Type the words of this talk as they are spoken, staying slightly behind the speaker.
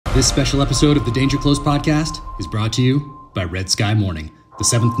This special episode of the Danger Close podcast is brought to you by Red Sky Morning, the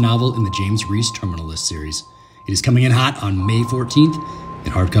seventh novel in the James Reese Terminalist series. It is coming in hot on May 14th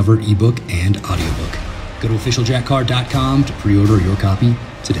in hardcover, ebook, and audiobook. Go to officialjackcar.com to pre-order your copy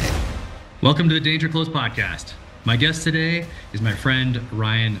today. Welcome to the Danger Close podcast. My guest today is my friend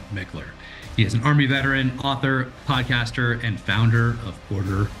Ryan Michler. He is an Army veteran, author, podcaster, and founder of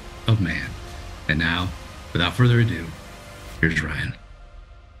Order of Man. And now, without further ado, here's Ryan.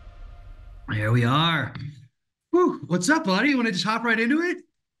 Here we are. Whew, what's up, buddy? You want to just hop right into it?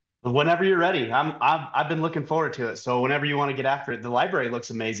 Whenever you're ready. I've been looking forward to it. So whenever you want to get after it. The library looks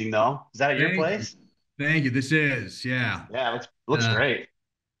amazing though. Is that at your place? Thank you. This is, yeah. Yeah, it looks great.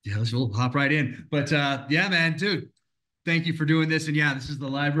 Yeah, we'll hop right in. But yeah, man, dude, thank you for doing this. And yeah, this is the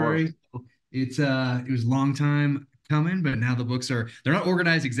library. It was a long time coming, but now the books they're not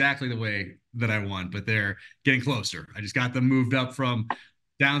organized exactly the way that I want, but they're getting closer. I just got them moved up from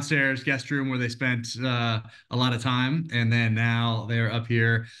downstairs guest room where they spent a lot of time, and then now they're up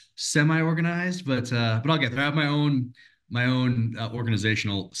here semi-organized, but I'll get there. I have my own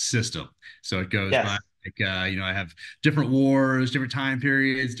organizational system, so it goes by I have different wars, different time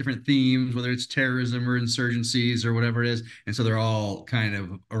periods, different themes, whether it's terrorism or insurgencies or whatever it is, and so they're all kind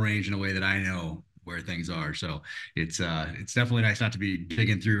of arranged in a way that I know where things are. So it's definitely nice not to be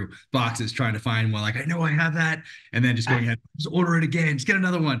digging through boxes trying to find one, like I know I have that, and then just going ahead, just order it again, just get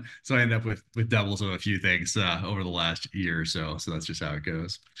another one. So I end up with doubles of a few things over the last year or so. So that's just how it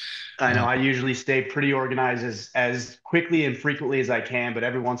goes. I know I usually stay pretty organized as quickly and frequently as I can, but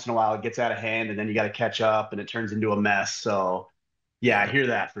every once in a while it gets out of hand and then you got to catch up and it turns into a mess. So yeah, I hear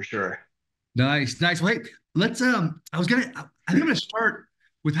that for sure. Nice. Wait, let's I think I'm gonna start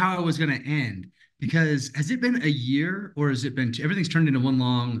with how I was gonna end. Because has it been a year, or has it been everything's turned into one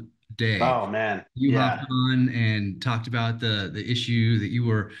long day? Oh man, you hopped on and talked about the issue that you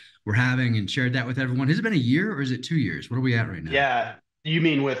were having and shared that with everyone. Has it been a year or is it 2 years? What are we at right now? Yeah, you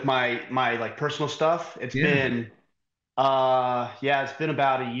mean with my like personal stuff? It's been it's been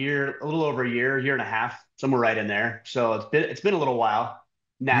about a year, a little over a year and a half, somewhere right in there. So it's been a little while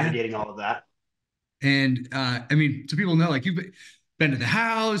navigating all of that. And I mean, so people know, like you've been to the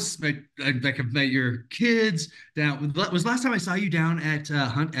house, I've met your kids down. Was last time I saw you down at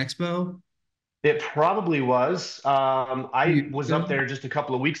Hunt Expo? It probably was. I was up there just a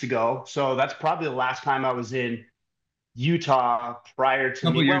couple of weeks ago, so that's probably the last time I was in Utah prior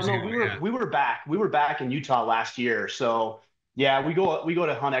to me. Well, no, we were back in Utah last year. So yeah, we go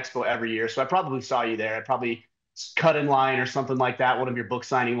to Hunt Expo every year. So I probably saw you there. I probably cut in line or something like that, one of your book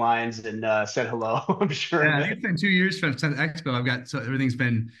signing lines, and said hello. I'm sure. Yeah, I think it's been 2 years since Expo. Everything's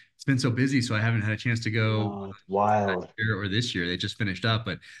been so busy, so I haven't had a chance to go wild year or this year. They just finished up,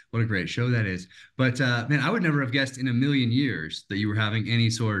 but what a great show that is. But man, I would never have guessed in a million years that you were having any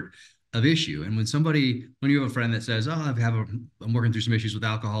sort of issue. And when you have a friend that says, "Oh, I'm working through some issues with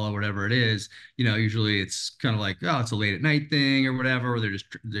alcohol or whatever it is," usually it's kind of like, "Oh, it's a late at night thing or whatever," or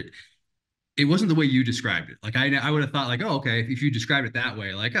it wasn't the way you described it. Like I would have thought like, oh, okay, if you described it that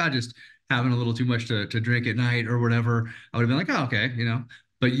way, like, just having a little too much to drink at night or whatever, I would have been like, oh, okay,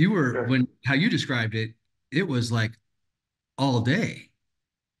 But you were, how you described it, it was like all day.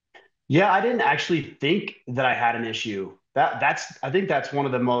 Yeah, I didn't actually think that I had an issue. I think that's one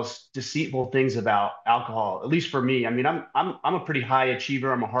of the most deceitful things about alcohol, at least for me. I mean, I'm a pretty high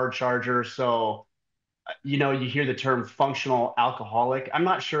achiever. I'm a hard charger, so you hear the term functional alcoholic. I'm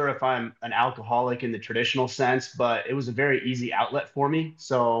not sure if I'm an alcoholic in the traditional sense, but it was a very easy outlet for me.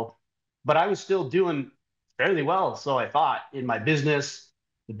 So, but I was still doing fairly well. So I thought in my business,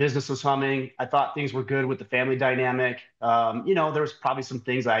 the business was humming. I thought things were good with the family dynamic. There was probably some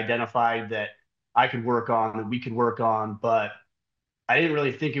things I identified that I could work on, that we could work on, but I didn't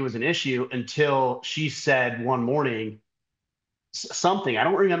really think it was an issue until she said one morning, something. I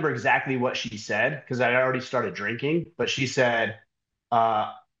don't remember exactly what she said because I already started drinking, but she said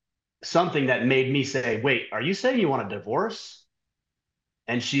uh, something that made me say, "Wait, are you saying you want a divorce?"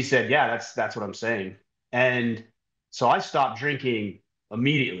 And she said, "Yeah, that's what I'm saying." And so I stopped drinking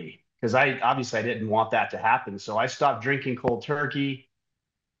immediately because I didn't want that to happen. So I stopped drinking cold turkey.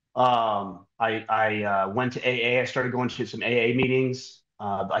 I went to AA. I started going to some AA meetings.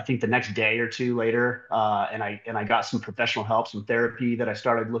 I think the next day or two later, and I got some professional help, some therapy that I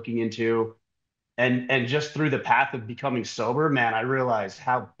started looking into, and just through the path of becoming sober, man, I realized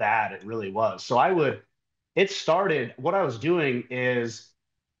how bad it really was. So it started. What I was doing is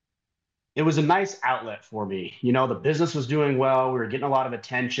it was a nice outlet for me. The business was doing well. We were getting a lot of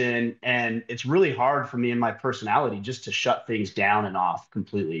attention, and it's really hard for me and my personality just to shut things down and off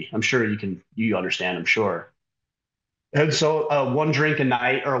completely. I'm sure you understand, I'm sure. And so one drink a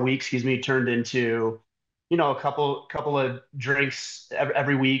night or a week, excuse me, turned into, a couple of drinks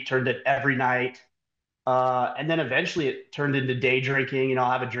every week, turned it every night. And then eventually it turned into day drinking.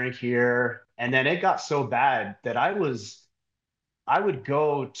 I'll have a drink here. And then it got so bad that I would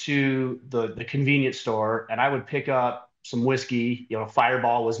go to the convenience store and I would pick up some whiskey.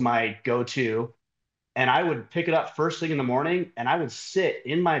 Fireball was my go-to. And I would pick it up first thing in the morning and I would sit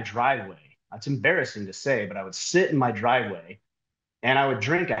in my driveway. That's embarrassing to say, but I would sit in my driveway and I would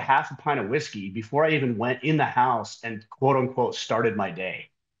drink a half a pint of whiskey before I even went in the house and quote unquote started my day.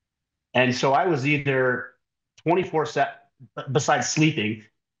 And so I was either 24/7, besides sleeping,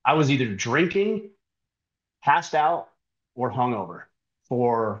 I was either drinking, passed out, or hungover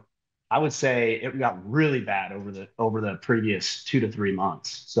for, I would say it got really bad over the previous 2 to 3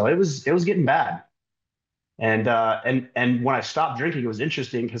 months. So it was getting bad. And when I stopped drinking, it was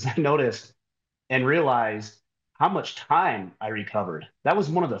interesting because I noticed and realized how much time I recovered. That was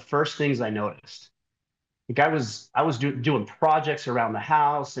one of the first things I noticed. Like I was doing projects around the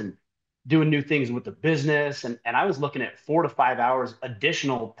house and doing new things with the business, and I was looking at 4 to 5 hours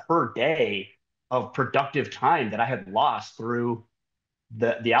additional per day of productive time that I had lost through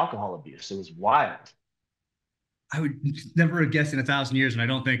the alcohol abuse. It was wild. I would never have guessed in 1,000 years, and I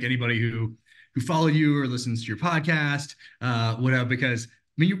don't think anybody who followed you or listens to your podcast would have, because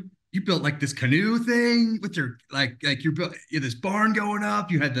I mean you built like this canoe thing with your like you had this barn going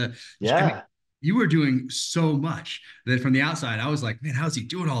up. You had I mean, Yeah. you were doing so much that from the outside I was like, man, how's he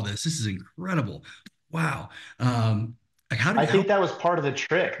doing all this? This is incredible. Wow. Like I how think that was part of the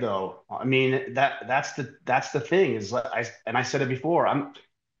trick, though. I mean, that's the thing is, I said it before.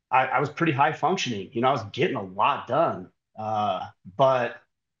 I was pretty high functioning. I was getting a lot done. But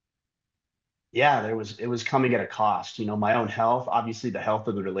yeah, it was coming at a cost. My own health, obviously the health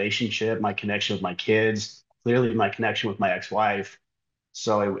of the relationship, my connection with my kids, clearly my connection with my ex-wife.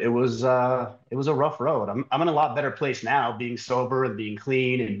 So it was a rough road. I'm in a lot better place now, being sober and being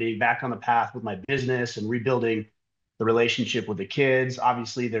clean and being back on the path with my business and rebuilding the relationship with the kids.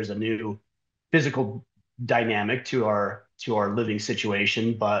 Obviously, there's a new physical dynamic to our living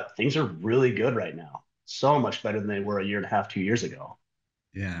situation, but things are really good right now. So much better than they were a year and a half, 2 years ago.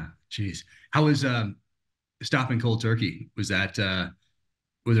 Yeah, geez. How was stopping cold turkey? Was that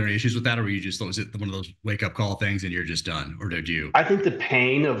were there any issues with that, or were you just, was it one of those wake up call things and you're just done, or did you? I think the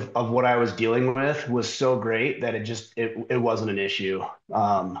pain of what I was dealing with was so great that it wasn't an issue.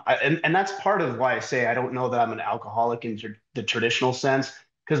 And that's part of why I say I don't know that I'm an alcoholic in the traditional sense,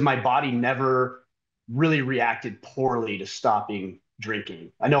 because my body never really reacted poorly to stopping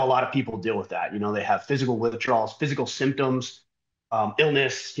drinking. I know a lot of people deal with that. They have physical withdrawals, physical symptoms,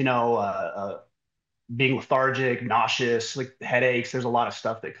 illness, being lethargic, nauseous, like headaches. There's a lot of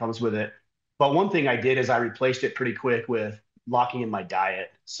stuff that comes with it. But one thing I did is I replaced it pretty quick with locking in my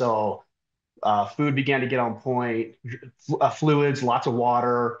diet. So food began to get on point, fluids, lots of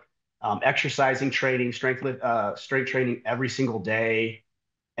water, exercising, training, strength training every single day.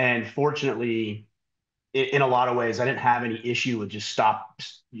 And fortunately, in a lot of ways, I didn't have any issue with just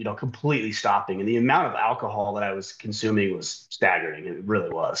completely stopping. And the amount of alcohol that I was consuming was staggering. It really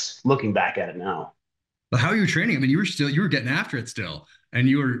was, looking back at it now. But how are you training? I mean, you were getting after it still, and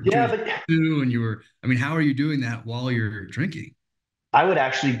you were Yeah, doing but jiu-jitsu, and you were. I mean, how are you doing that while you're drinking? I would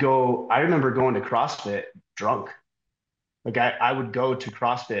actually go. I remember going to CrossFit drunk. Like I would go to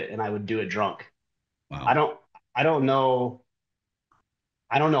CrossFit and I would do it drunk. I Wow. don't I don't know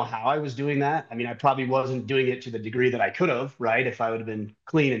I don't know how I was doing that. I mean, I probably wasn't doing it to the degree that I could have, right? If I would have been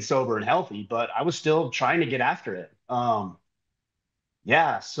clean and sober and healthy, but I was still trying to get after it.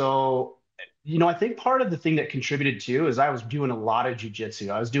 Yeah, so I think part of the thing that contributed too is I was doing a lot of jujitsu.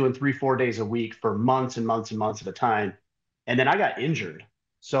 I was doing 3, 4 days a week for months and months and months at a time, and then I got injured.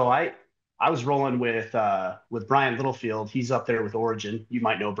 So I was rolling with Brian Littlefield. He's up there with Origin. You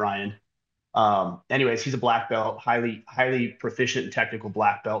might know Brian. Anyways, he's a black belt, highly proficient and technical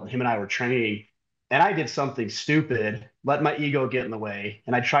black belt, and him and I were training. And I did something stupid, let my ego get in the way,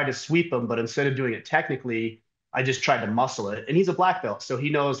 and I tried to sweep him, but instead of doing it technically, I just tried to muscle it. And he's a black belt, so he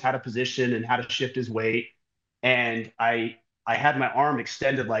knows how to position and how to shift his weight. And I had my arm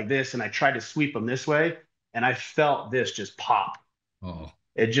extended like this, and I tried to sweep him this way, and I felt this just pop. Oh,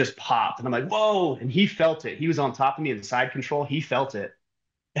 It just popped, and I'm like, whoa! And he felt it. He was on top of me in side control. He felt it,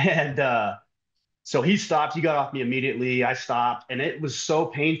 and so he stopped. He got off me immediately. I stopped, and it was so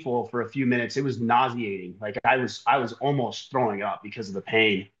painful for a few minutes. It was nauseating. Like I was almost throwing up because of the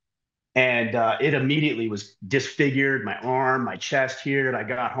pain. And it immediately was disfigured, my arm, my chest here. And I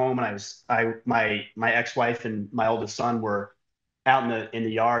got home, and my ex-wife and my oldest son were out in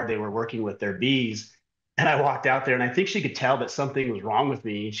the yard. They were working with their bees, And I walked out there and I think she could tell that something was wrong with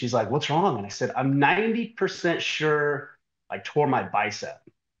me. She's like, "What's wrong?" And I said, "I'm 90% sure I tore my bicep."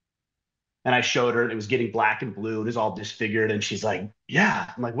 And I showed her and it was getting black and blue. It was all disfigured. And she's like,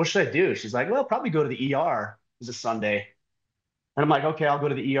 "Yeah." I'm like, "What should I do?" She's like, "Well, probably go to the ER." It was a Sunday. And I'm like, "Okay, I'll go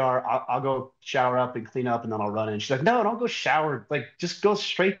to the ER. I'll go shower up and clean up and then I'll run in." She's like, "No, don't go shower. Like, just go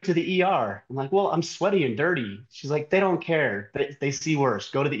straight to the ER." I'm like, "Well, I'm sweaty and dirty." She's like, "They don't care. They see worse.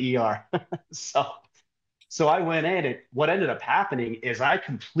 Go to the ER." So so I went in, and what ended up happening is I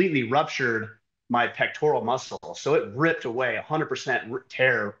completely ruptured my pectoral muscle. So it ripped away 100%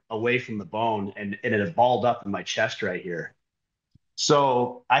 tear away from the bone, and it had balled up in my chest right here.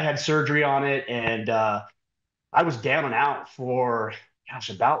 So I had surgery on it, and I was down and out for, gosh,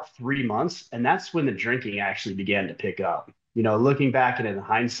 about 3 months. And that's when the drinking actually began to pick up. Looking back at it in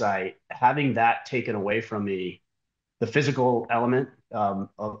hindsight, having that taken away from me, the physical element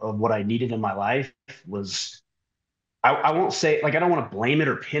of what I needed in my life was, I won't say, like, I don't want to blame it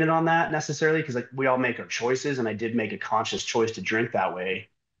or pin it on that necessarily, because like we all make our choices, and I did make a conscious choice to drink that way.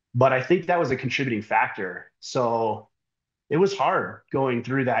 But I think that was a contributing factor. So it was hard going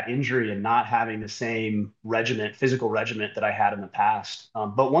through that injury and not having the same regiment, physical regiment that I had in the past.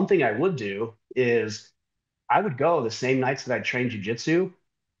 But one thing I would do is I would go the same nights that I trained jujitsu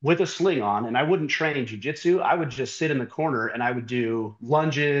with a sling on, and I wouldn't train jujitsu. I would just sit in the corner and I would do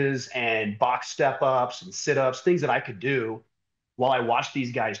lunges and box step ups and sit ups, things that I could do while I watched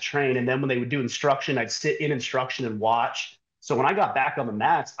these guys train. And then when they would do instruction, I'd sit in instruction and watch. So when I got back on the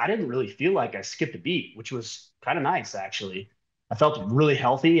mats, I didn't really feel like I skipped a beat, which was kind of nice actually. I felt really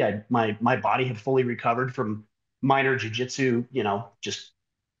healthy. My body had fully recovered from minor jujitsu, just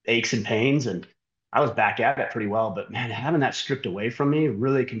aches and pains, and I was back at it pretty well. But man, having that stripped away from me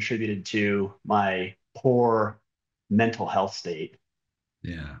really contributed to my poor mental health state.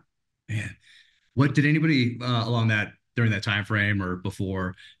 Yeah, man. What did anybody along that during that time frame or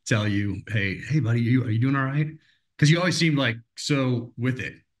before tell you? Hey, buddy, are you doing all right? Because you always seemed like so with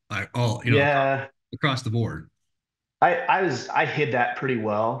it, like all Yeah, across the board. I hid that pretty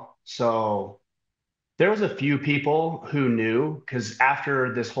well. So there was a few people who knew, because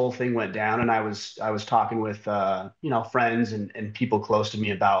after this whole thing went down and I was talking with friends and people close to me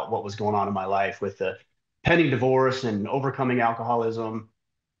about what was going on in my life with the pending divorce and overcoming alcoholism.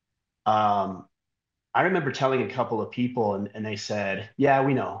 Um, I remember telling a couple of people, and they said, "Yeah,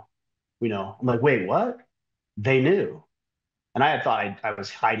 we know. We know." I'm like, "Wait, what?" They knew. And I had thought I was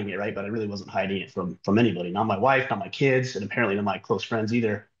hiding it, right? But I really wasn't hiding it from anybody, not my wife, not my kids, and apparently not my close friends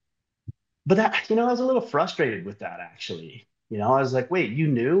either. But that, I was a little frustrated with that actually. I was like, "Wait, you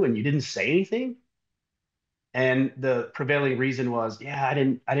knew and you didn't say anything?" And the prevailing reason was, "Yeah, I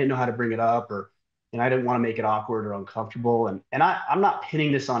didn't know how to bring it up, or I didn't want to make it awkward or uncomfortable." And I'm not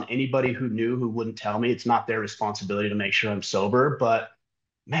pinning this on anybody who knew who wouldn't tell me. It's not their responsibility to make sure I'm sober. But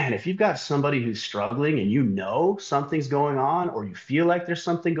man, if you've got somebody who's struggling and something's going on, or you feel like there's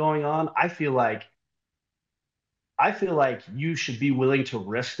something going on, I feel like you should be willing to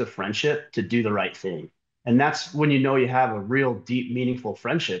risk the friendship to do the right thing. And that's when you have a real deep, meaningful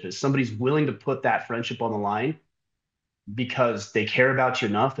friendship, is somebody's willing to put that friendship on the line because they care about you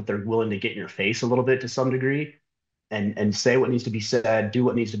enough that they're willing to get in your face a little bit to some degree, and say what needs to be said, do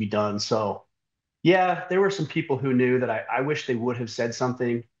what needs to be done. So yeah, there were some people who knew that I wish they would have said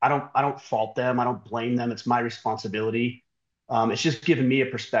something. I don't fault them. I don't blame them. It's my responsibility. It's just given me a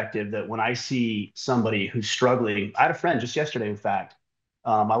perspective that when I see somebody who's struggling, I had a friend just yesterday, in fact.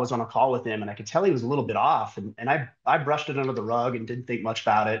 I was on a call with him and I could tell he was a little bit off, and I brushed it under the rug and didn't think much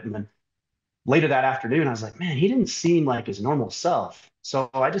about it. And then later that afternoon, I was like, man, he didn't seem like his normal self. So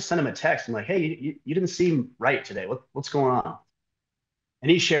I just sent him a text. I'm like, "Hey, you didn't seem right today. What's going on?" And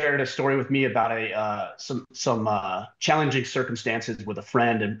he shared a story with me about some challenging circumstances with a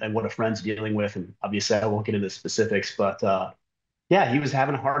friend, and what a friend's dealing with. And obviously, I won't get into the specifics, but yeah, he was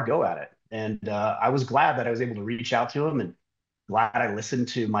having a hard go at it. And I was glad that I was able to reach out to him, and glad I listened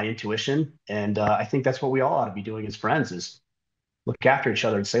to my intuition. And I think that's what we all ought to be doing as friends, is look after each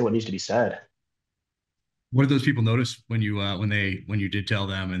other and say what needs to be said. What did those people notice when you did tell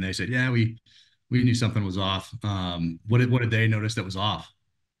them and they said, yeah, we knew something was off? What did they notice that was off?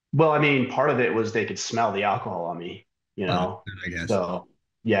 Well, I mean, part of it was they could smell the alcohol on me, you Uh, know. I guess. So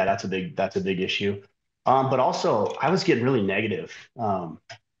yeah, that's a big issue. But also I was getting really negative,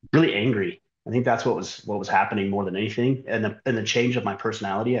 really angry. I think that's what was happening more than anything. And the change of my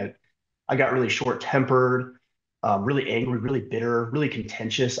personality. I got really short-tempered, really angry, really bitter, really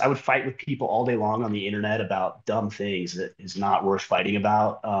contentious. I would fight with people all day long on the internet about dumb things that is not worth fighting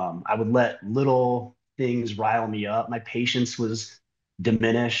about. I would let little things rile me up. My patience was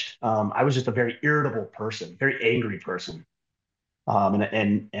diminished. I was just a very irritable person, very angry person.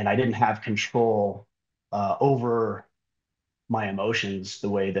 And I didn't have control over my emotions the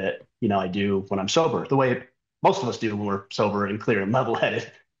way that, I do when I'm sober, the way most of us do when we're sober and clear and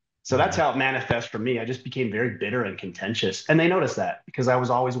level-headed. So that's Mhm. how it manifests for me. I just became very bitter and contentious. And they noticed that because I was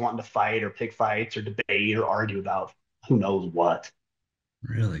always wanting to fight or pick fights or debate or argue about who knows what.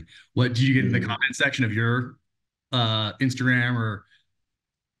 Really? What did you get in the Mhm. comment section of your Instagram or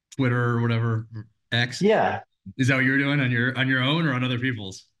Twitter or whatever, X? Yeah. Is that what you were doing on your own or on other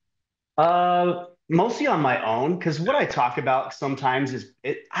people's? Mostly on my own, because what I talk about sometimes is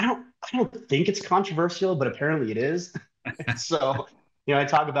I don't think it's controversial, but apparently it is. So, I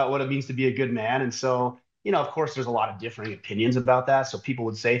talk about what it means to be a good man. And so, of course, there's a lot of differing opinions about that. So people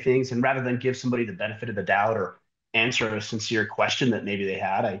would say things, and rather than give somebody the benefit of the doubt or answer a sincere question that maybe they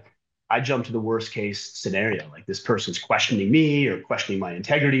had, I jump to the worst case scenario. Like this person's questioning me or questioning my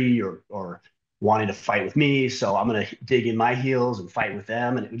integrity or wanting to fight with me. So I'm gonna dig in my heels and fight with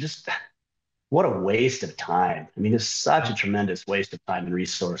them. And it was just what a waste of time. I mean, it's such a tremendous waste of time and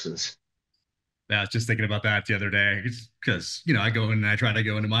resources. Yeah, I was just thinking about that the other day because I go in and I try to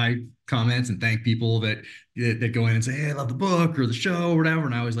go into my comments and thank people that go in and say, "Hey, I love the book or the show or whatever,"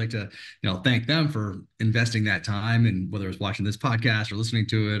 and I always like to thank them for investing that time and whether it's watching this podcast or listening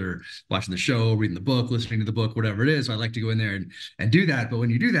to it or watching the show, reading the book, listening to the book, whatever it is. So I like to go in there and do that. But when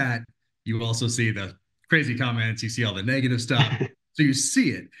you do that, you also see the crazy comments, you see all the negative stuff. So you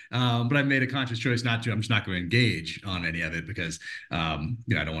see it, but I've made a conscious choice not to. I'm just not going to engage on any of it because I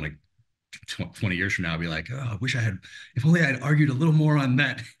don't want to 20 years from now, I'll be like, oh, I wish I had, if only I had argued a little more on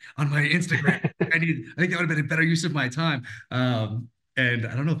that, on my Instagram. I think that would have been a better use of my time. And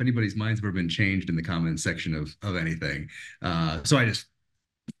I don't know if anybody's minds have ever been changed in the comments section of anything. So I just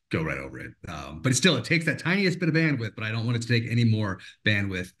go right over it. But it takes that tiniest bit of bandwidth, but I don't want it to take any more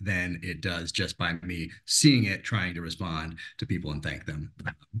bandwidth than it does just by me seeing it, trying to respond to people and thank them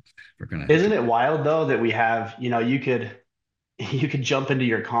for kind of. Isn't it wild though that we have, you could jump into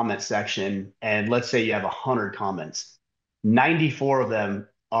your comment section and let's say you have 100 comments. 94 of them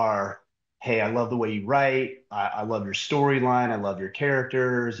are, hey, I love the way you write. I love your storyline. I love your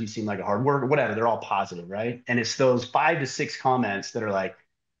characters. You seem like a hard worker, whatever. They're all positive, right? And it's those 5 to 6 comments that are like,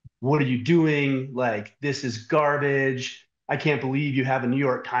 what are you doing? Like, this is garbage. I can't believe you have a New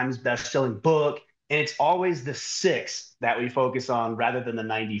York Times best-selling book. And it's always the 6 that we focus on rather than the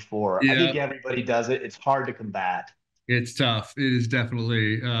 94. I think Yeah, everybody does it. It's hard to combat. it's tough. It is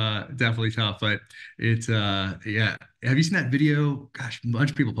definitely tough, but it's yeah. Have you seen that video? Gosh, a bunch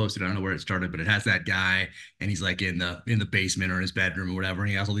of people posted. I don't know where it started, but it has that guy and he's like in the basement or in his bedroom or whatever, and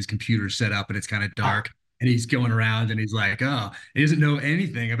he has all these computers set up and it's kind of dark. And he's going around and he's like, oh, he doesn't know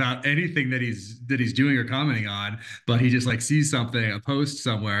anything about anything that he's doing or commenting on, but he just like sees something, a post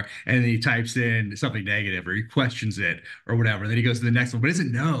somewhere, and then he types in something negative or he questions it or whatever. And then he goes to the next one, but he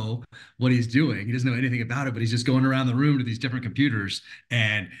doesn't know what he's doing. He doesn't know anything about it, but he's just going around the room to these different computers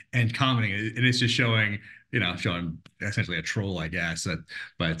and commenting. And it's just showing essentially a troll, I guess.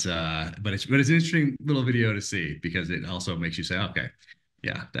 But it's an interesting little video to see because it also makes you say, okay,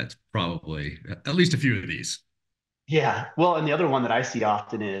 yeah, that's probably at least a few of these. Yeah. Well, and the other one that I see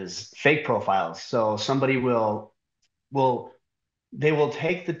often is fake profiles. So somebody will they will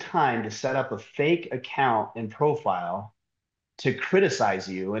take the time to set up a fake account and profile to criticize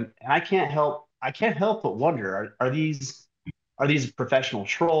you. And I can't help but wonder, are these professional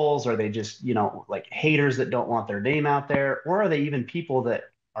trolls? Are they just, like haters that don't want their name out there? Or are they even people that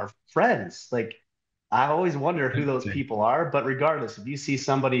are friends? Like, I always wonder who those people are. But regardless, if you see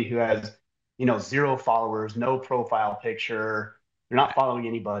somebody who has, 0 followers, no profile picture, you're not following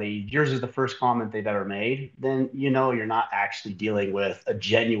anybody, yours is the first comment they've ever made, then you're not actually dealing with a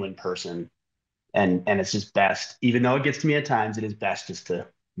genuine person. And it's just best, even though it gets to me at times, it is best just to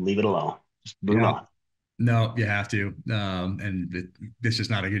leave it alone. Just move Yeah. on. No, you have to. It's just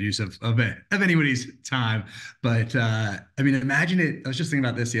not a good use of anybody's time. But I mean, imagine it. I was just thinking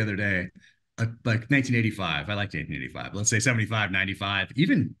about this the other day. Like 1985. I like 1985. Let's say 75, 95,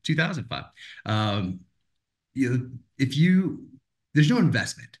 even 2005. Um, if you there's no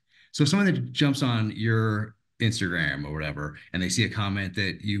investment. So if someone that jumps on your Instagram or whatever, and they see a comment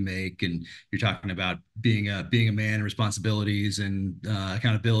that you make, and you're talking about being a man, and responsibilities, and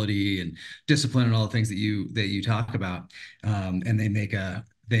accountability, and discipline, and all the things that you talk about, and they make a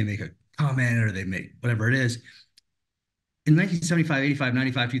comment or they make whatever it is, in 1975, 85,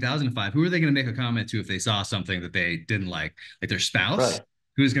 95, 2005, who are they going to make a comment to if they saw something that they didn't like their spouse, Right.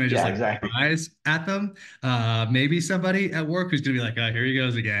 who's going to just Yeah, like exactly. rise at them? Maybe somebody at work who's going to be like, oh, here he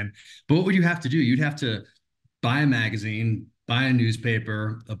goes again. But what would you have to do? You'd have to buy a magazine, buy a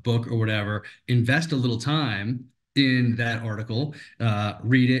newspaper, a book, or whatever, invest a little time in that article,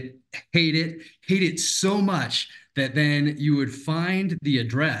 read it, hate it so much that then you would find the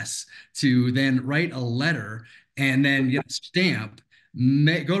address to then write a letter and then get a stamp,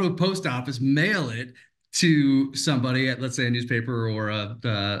 go to a post office, mail it to somebody at, let's say, a newspaper or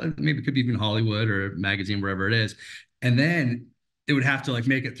maybe it could be even Hollywood or a magazine, wherever it is. And then it would have to like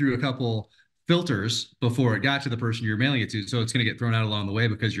make it through a couple filters before it got to the person you're mailing it to. So it's going to get thrown out along the way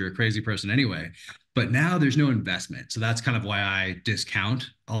because you're a crazy person anyway. But now there's no investment. So that's kind of why I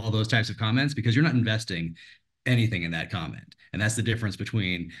discount all those types of comments, because you're not investing anything in that comment. And that's the difference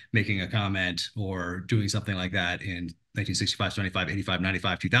between making a comment or doing something like that in 1965, 75, 85,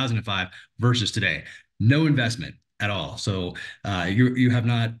 95, 2005 versus today. No investment at all. So you have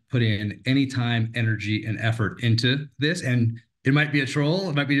not put in any time, energy, and effort into this. And it might be a troll.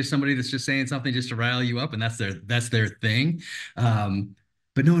 It might be just somebody that's just saying something just to rile you up, and that's their thing.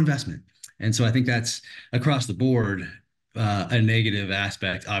 But no investment. And so I think that's across the board a negative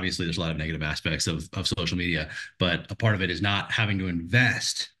aspect. Obviously, there's a lot of negative aspects of social media, but a part of it is not having to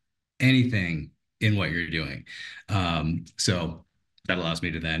invest anything in what you're doing. So that allows me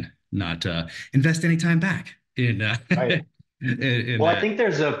to then not invest any time back in Right. in Well, that.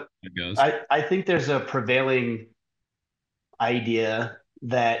 I think there's a prevailing idea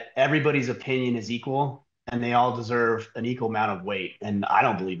that everybody's opinion is equal and they all deserve an equal amount of weight. And I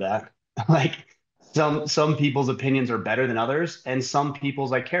don't believe that. Like some people's opinions are better than others, and some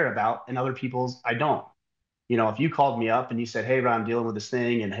people's I care about, and other people's I don't. You know, if you called me up and you said, "Hey, Ron, I'm dealing with this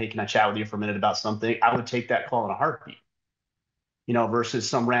thing, and hey, can I chat with you for a minute about something?" I would take that call in a heartbeat. You know, versus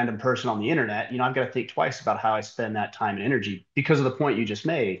some random person on the internet. You know, I've got to think twice about how I spend that time and energy because of the point you just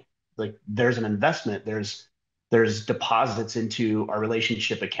made. Like, there's an investment. There's deposits into our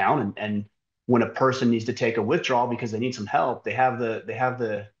relationship account, and when a person needs to take a withdrawal because they need some help, they have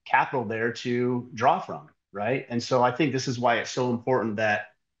the capital there to draw from, right? And so I think this is why it's so important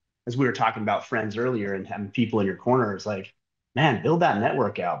that, as we were talking about friends earlier and having people in your corner, is like, man, build that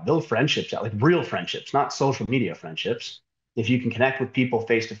network out, build friendships out, like real friendships, not social media friendships. If you can connect with people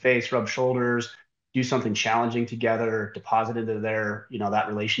face to face, rub shoulders, do something challenging together, deposit into their, you know, that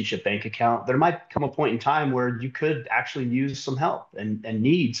relationship bank account, there might come a point in time where you could actually use some help and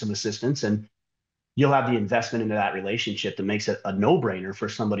need some assistance. And you'll have the investment into that relationship that makes it a no-brainer for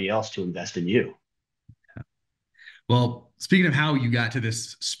somebody else to invest in you. Well, speaking of how you got to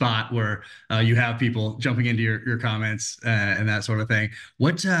this spot where you have people jumping into your comments and that sort of thing,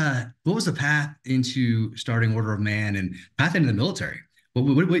 what was the path into starting Order of Man and path into the military?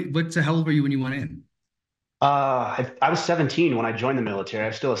 How old were you when you went in? I was 17 when I joined the military. I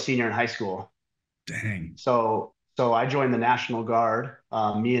was still a senior in high school. Dang. So I joined the National Guard.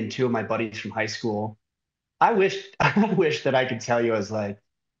 Me and two of my buddies from high school. I wish that I could tell you I was like,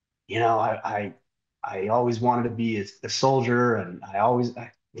 you know, I always wanted to be a soldier, and I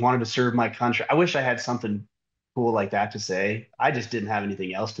wanted to serve my country. I wish I had something cool like that to say. I just didn't have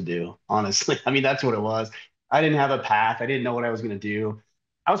anything else to do, honestly. I mean, that's what it was. I didn't have a path. I didn't know what I was going to do.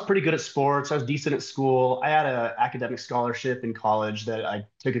 I was pretty good at sports. I was decent at school. I had an academic scholarship in college that I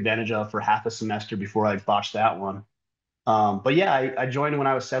took advantage of for half a semester before I botched that one. But yeah, I joined when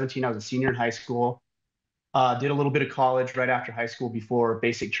I was 17. I was a senior in high school. Did a little bit of college right after high school. Before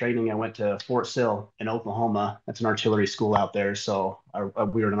basic training, I went to Fort Sill in Oklahoma. That's an artillery school out there. So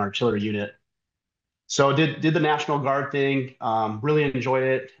we were an artillery unit. So did the National Guard thing. Really enjoyed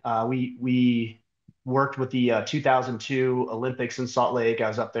it. We worked with the 2002 Olympics in Salt Lake. I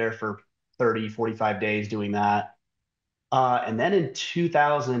was up there for 30, 45 days doing that. And then in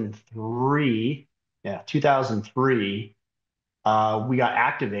 2003, yeah, 2003, we got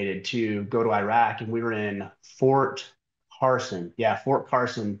activated to go to Iraq, and we were in Fort Carson. Yeah, Fort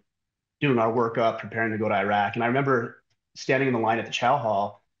Carson, doing our workup, preparing to go to Iraq. And I remember standing in the line at the chow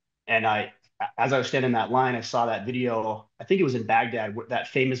hall, and as I was standing in that line, I saw that video. I think it was in Baghdad, that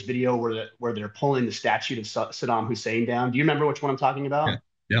famous video where they're pulling the statue of Saddam Hussein down. Do you remember which one I'm talking Yeah. about?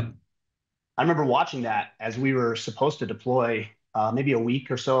 Yep. I remember watching that as we were supposed to deploy maybe a week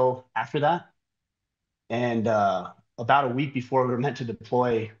or so after that. And about a week before we were meant to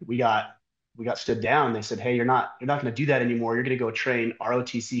deploy, we got stood down. They said, "Hey, you're not going to do that anymore. You're going to go train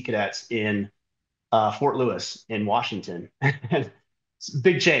ROTC cadets in Fort Lewis in Washington." It's a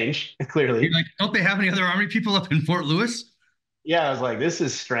big change, You're clearly. like, don't they have any other Army people up in Fort Lewis? Yeah, I was like, "This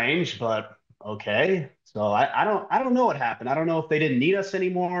is strange, but okay." So I don't know what happened. I don't know if they didn't need us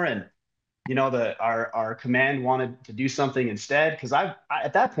anymore, and you know our command wanted to do something instead. Because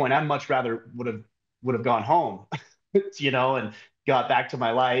at that point I much rather would have gone home, you know, and got back to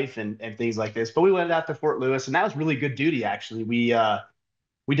my life and things like this. But we went out to Fort Lewis, and that was really good duty, actually.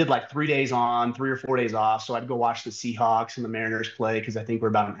 We did like 3 days on, 3 or 4 days off. So I'd go watch the Seahawks and the Mariners play because I think we're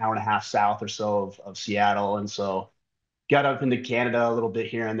about an hour and a half south or so of Seattle. And so got up into Canada a little bit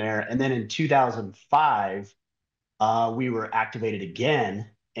here and there. And then in 2005, we were activated again.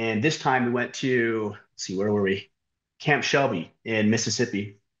 And this time we went to, let's see, where were we? Camp Shelby in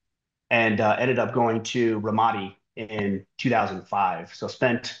Mississippi, and ended up going to Ramadi in 2005. So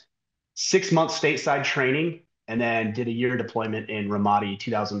spent 6 months stateside training, and then did a year deployment in Ramadi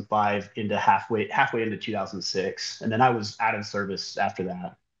 2005 into halfway into 2006, and then I was out of service after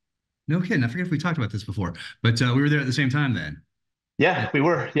that. No kidding. I forget if we talked about this before, but we were there at the same time then. Yeah. Yeah, we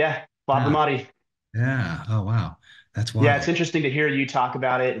were. Yeah, Bob Yeah. Ramadi. Yeah. Oh, wow. That's Yeah, it's wild. interesting to hear you talk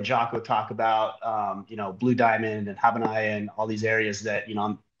about it and Jocko talk about, Blue Diamond and Habanaya and all these areas that,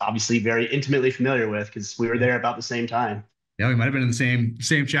 I'm obviously very intimately familiar with because we were there about the same time. Yeah, we might have been in the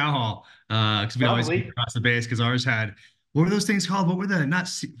same chow hall because we always came Probably. across the base because ours had what were those things called? What were the not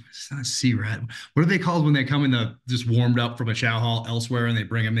sea, it's not sea rat? What are they called when they come in the just warmed up from a chow hall elsewhere and they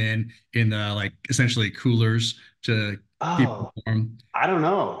bring them in the like essentially coolers to keep them Oh, warm? I don't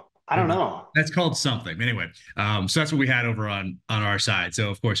know. I don't know. That's called something. Anyway, so that's what we had over on our side. So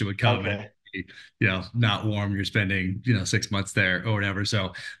of course it would come and Okay. be, not warm. You're spending 6 months there or whatever.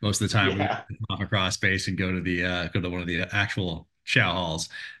 So most of the time we would Yeah. come across space and go to one of the actual chow halls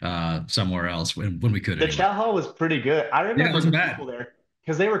somewhere else when we could The anyway. chow hall was pretty good. I Yeah, it remember the wasn't bad. people there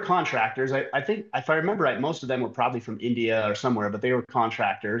because they were contractors. I think if I remember right, most of them were probably from India or somewhere, but they were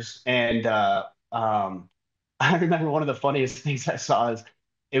contractors. And I remember one of the funniest things I saw is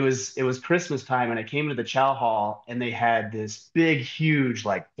it was Christmas time and I came into the chow hall and they had this big, huge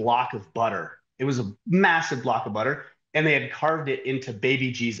like block of butter. It was a massive block of butter and they had carved it into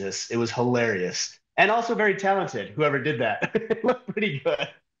baby Jesus. It was hilarious and also very talented, whoever did that. It looked pretty good.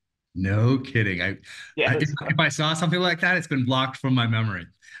 No kidding. Yeah, If I saw something like that, it's been blocked from my memory.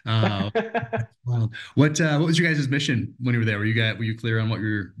 Uh, well, what was your guys' mission when you were there? Were you clear on what you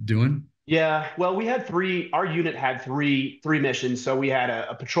were doing? Yeah, well, we had three. Our unit had three missions. So we had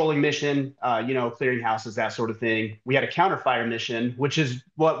a patrolling mission, clearing houses, that sort of thing. We had a counterfire mission, which is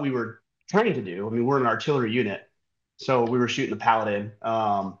what we were trying to do. I mean, we're an artillery unit, so we were shooting the paladin.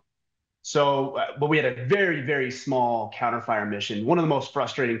 But we had a very, very small counterfire mission. One of the most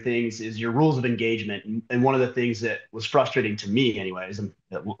frustrating things is your rules of engagement. And one of the things that was frustrating to me, anyways, and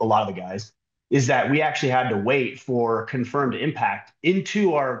a lot of the guys, is that we actually had to wait for confirmed impact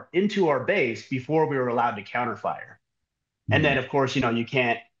into our base before we were allowed to counterfire. And then, Hmm. of course, you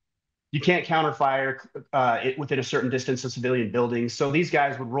can't counterfire it within a certain distance of civilian buildings. So these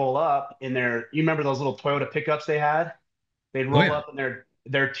guys would roll up in their. You remember those little Toyota pickups they had? They'd Oh roll yeah. up in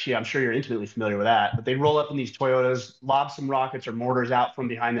yeah, I'm sure you're intimately familiar with that, but they'd roll up in these Toyotas, lob some rockets or mortars out from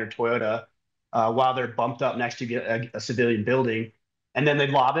behind their Toyota while they're bumped up next to a civilian building, and then they'd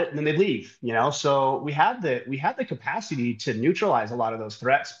lob it and then they'd leave. So we had the capacity to neutralize a lot of those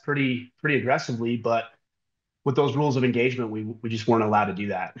threats pretty aggressively, but with those rules of engagement, we just weren't allowed to do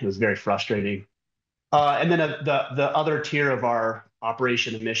that. It was very frustrating. And then the other tier of our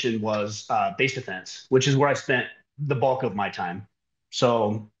operation and mission was base defense, which is where I spent the bulk of my time.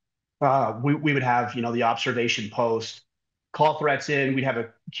 So we would have the observation post, call threats in. We'd have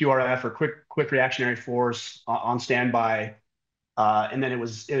a QRF or quick reactionary force on standby, and then it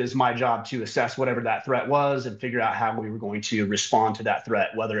was my job to assess whatever that threat was and figure out how we were going to respond to that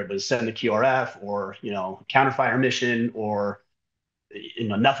threat, whether it was send the QRF or counterfire mission or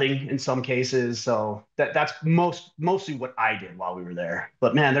nothing in some cases. So that's mostly what I did while we were there.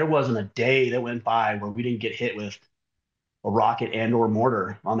 But man, there wasn't a day that went by where we didn't get hit with a rocket and or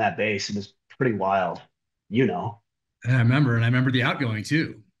mortar on that base. It was pretty wild, you know. And I remember the outgoing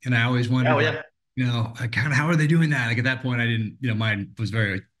too. And I always Oh wondered, like, yeah. like, kind of how are they doing that? Like at that point, I didn't, mine was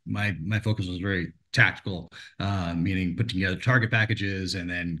very, my focus was very tactical, meaning putting together target packages and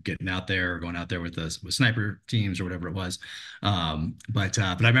then getting out there, going out there with with sniper teams or whatever it was. But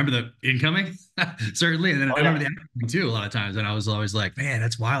I remember the incoming certainly, and then Oh I yeah. remember the outgoing too a lot of times, and I was always like, man,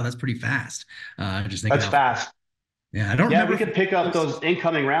 that's wild, that's pretty fast. Just thinking That's how, fast. yeah, I don't Yeah, remember we if could pick it up was, those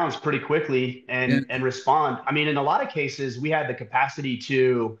incoming rounds pretty quickly yeah, and respond. I mean, in a lot of cases, we had the capacity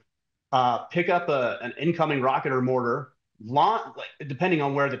to pick up an incoming rocket or mortar, depending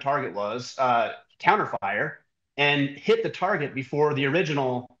on where the target was, counterfire, and hit the target before the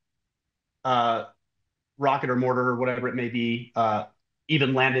original uh, rocket or mortar or whatever it may be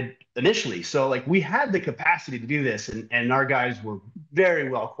even landed initially. So like we had the capacity to do this, and our guys were very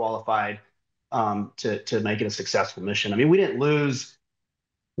well qualified to make it a successful mission. I mean, we didn't lose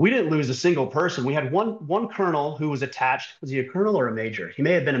we didn't lose a single person. We had one colonel who was attached. Was he a colonel or a major? He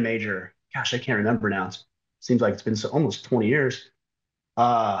may have been a major. Gosh, I can't remember now. It seems like it's been almost 20 years.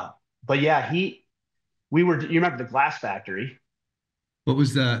 Uh, but yeah, we were. You remember the glass factory? What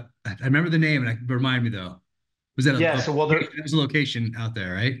was I remember the name, and remind me though. Was that Yeah. So well, there. it was a location out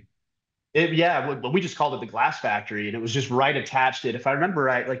there, right? Yeah, we just called it the glass factory, and it was just right attached to it. If I remember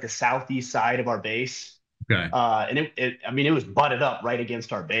right, like the southeast side of our base. Okay. And I mean, it was butted up right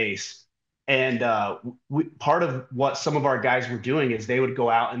against our base. And part of what some of our guys were doing is they would go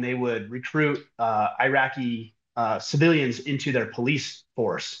out and they would recruit Iraqi civilians into their police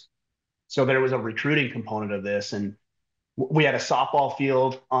force. So there was a recruiting component of this, and we had a softball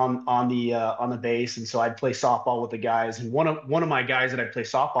field on the base, and so I'd play softball with the guys. And one of my guys that I play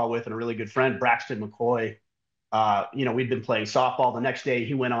softball with, and a really good friend, Braxton McCoy, we'd been playing softball. The next day,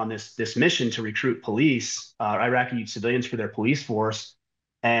 he went on this mission to recruit police, Iraqi civilians for their police force.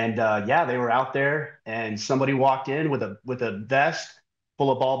 And yeah, they were out there, and somebody walked in with a vest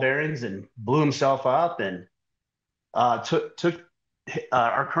full of ball bearings and blew himself up, and took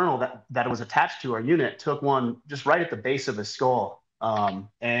our colonel that was attached to our unit took one just right at the base of his skull.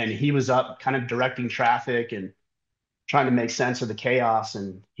 And he was up kind of directing traffic and trying to make sense of the chaos,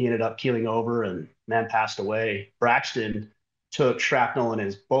 and he ended up keeling over and man passed away. Braxton took shrapnel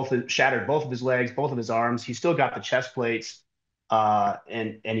in shattered both of his legs, both of his arms. He still got the chest plates,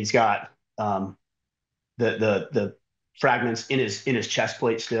 and he's got the fragments in his chest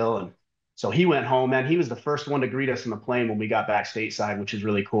plate still. And so he went home, man. He was the first one to greet us on the plane when we got back stateside, which is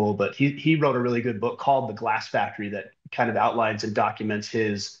really cool. But he wrote a really good book called The Glass Factory that kind of outlines and documents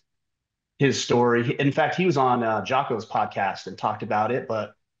his story. In fact, he was on Jocko's podcast and talked about it.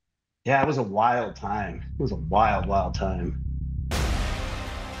 But yeah, it was a wild time. It was a wild, wild time.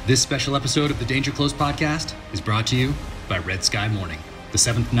 This special episode of the Danger Close podcast is brought to you by Red Sky Morning, the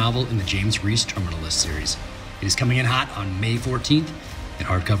 7th novel in the James Reese Terminalist series. It is coming in hot on May 14th in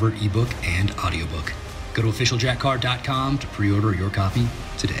hardcover, ebook, and audiobook. Go to officialjackcar.com to pre-order your copy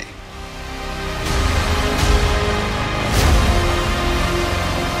today.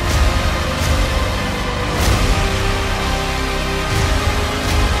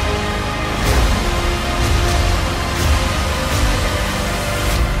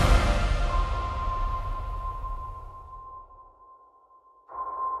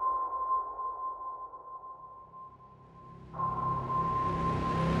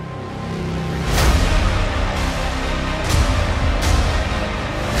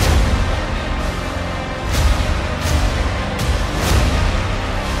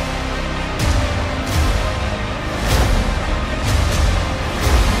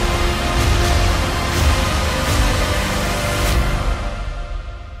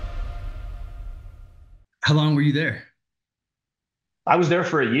 How long were you there? I was there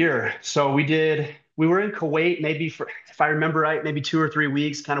for a year. So we were in Kuwait maybe for, if I remember right, maybe 2 or 3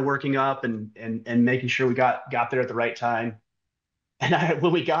 weeks, kind of working up and making sure we got there at the right time. And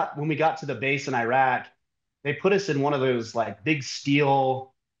when we got to the base in Iraq, they put us in one of those like big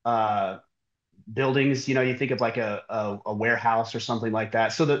steel buildings. You think of like a warehouse or something like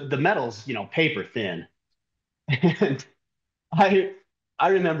that. So the metal's, paper thin. And I I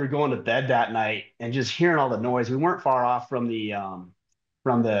remember going to bed that night and just hearing all the noise. We weren't far off from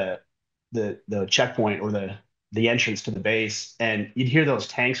from the the checkpoint or the entrance to the base, and you'd hear those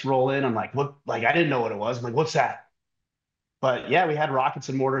tanks roll in. I'm like, what? Like I didn't know what it was. I'm like, what's that? But yeah, we had rockets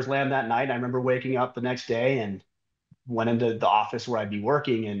and mortars land that night. I remember waking up the next day and went into the office where I'd be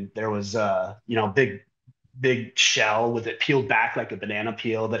working, and there was big shell with it peeled back like a banana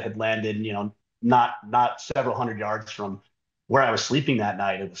peel that had landed, not several hundred yards from where I was sleeping that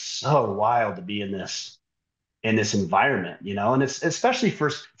night. It was so wild to be in this environment, and it's especially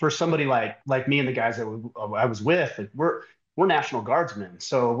for somebody like me and the guys that I was with. Like, we're National Guardsmen,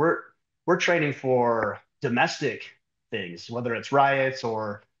 so we're training for domestic things, whether it's riots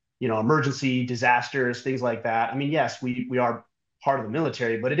or emergency disasters, things like that. I mean, yes, we are part of the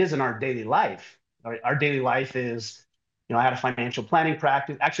military, but it isn't our daily life. Our daily life is, I had a financial planning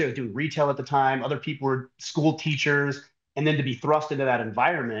practice. Actually, I was doing retail at the time. Other people were school teachers, and then to be thrust into that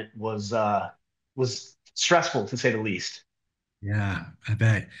environment was stressful to say the least. Yeah, I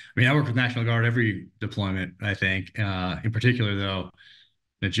bet. I mean, I work with National Guard every deployment, I think. In particular, though,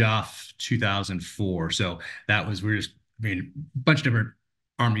 the JOF 2004. So that was, we were just, I mean, a bunch of different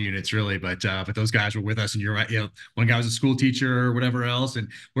Army units, really, but those guys were with us, and you're right. One guy was a school teacher or whatever else, and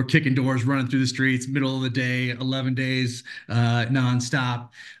we're kicking doors, running through the streets, middle of the day, 11 days, nonstop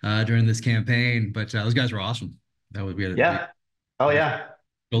during this campaign. But those guys were awesome. Yeah. Oh yeah.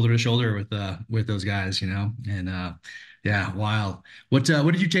 Shoulder to shoulder with those guys, and Yeah, wild. What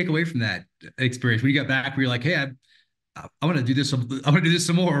did you take away from that experience when you got back? Were you like, hey, I want to do this. I want to do this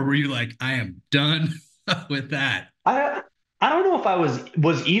some more. Or were you like, I am done with that? I I don't know if I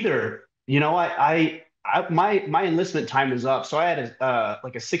was either. You know, my enlistment time was up, so I had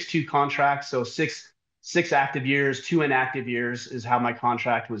like a 6-2 contract, so six active years, 2 inactive years is how my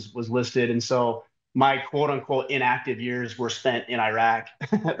contract was listed, and so my quote unquote inactive years were spent in Iraq.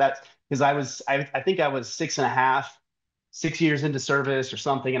 That's because I think I was 6.5, 6 years into service or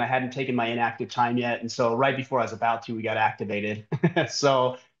something, and I hadn't taken my inactive time yet, and so right before I was about to, we got activated.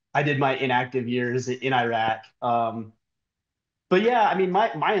 So I did my inactive years in Iraq. But yeah, I mean,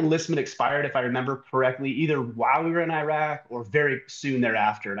 my enlistment expired, if I remember correctly, either while we were in Iraq or very soon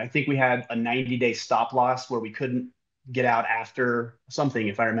thereafter. And I think we had a 90-day stop loss where we couldn't get out after something,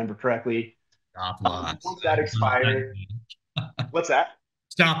 if I remember correctly. Stop loss. Once I that haven't thought about expired, that. what's that?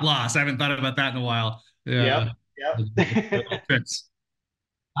 Stop loss. I haven't thought about that in a while. Yep, Yeah. yep. Fix.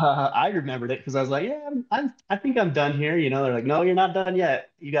 I remembered it because I was like, yeah, I think I'm done here. You know, they're like, no, you're not done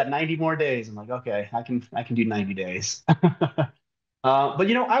yet. You got 90 more days. I'm like, okay, I can do 90 days. But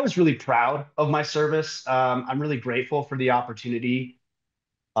you know, I was really proud of my service. I'm really grateful for the opportunity.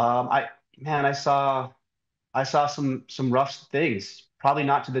 I man, I saw some rough things. Probably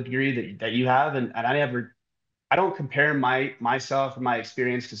not to the degree that you have, and I don't compare myself and my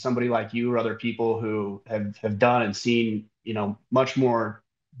experience to somebody like you or other people who have done and seen, you know, much more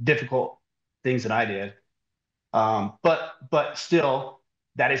difficult things than I did. But still,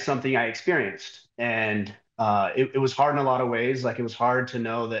 that is something I experienced, and it was hard in a lot of ways. Like it was hard to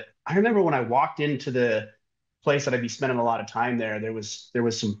know that. I remember when I walked into the place that I'd be spending a lot of time there. There was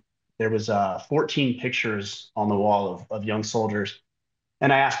 14 pictures on the wall of young soldiers,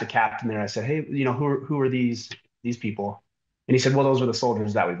 and I asked the captain there. I said, "Hey, you know, who are these people?" And he said, "Well, those are the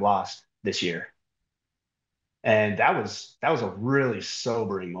soldiers that we've lost this year." And that was a really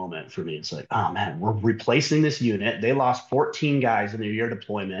sobering moment for me. It's like, oh man, we're replacing this unit. They lost 14 guys in their year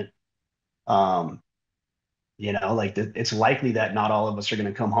deployment. Um, you know, like it's likely that not all of us are going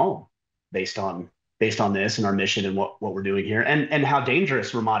to come home based on based on this and our mission and what we're doing here and how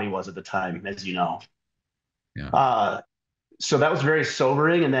dangerous Ramadi was at the time, as you know. Yeah. Uh, so that was very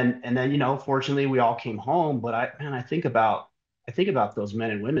sobering. And then you know, fortunately, we all came home. But I think about those men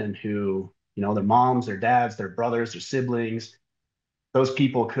and women who, you know, their moms, their dads, their brothers, their siblings, those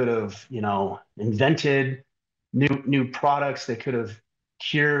people could have, you know, invented new products. They could have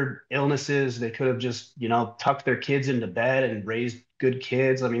cured illnesses. They could have just, you know, tucked their kids into bed and raised good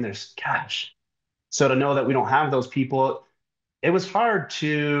kids. I mean, there's gosh. So to know that we don't have those people, it was hard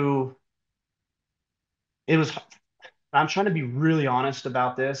to. It was. I'm trying to be really honest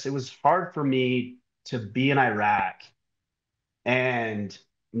about this. It was hard for me to be in Iraq and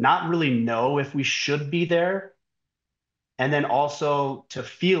not really know if we should be there, and then also to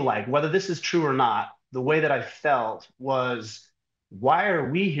feel like whether this is true or not, the way that I felt was, why are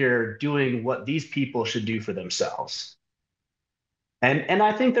we here doing what these people should do for themselves? And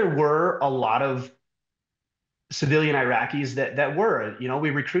I think there were a lot of civilian Iraqis that were, you know,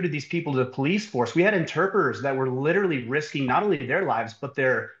 we recruited these people to the police force. We had interpreters that were literally risking not only their lives, but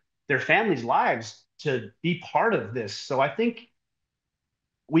their families' lives to be part of this. So I think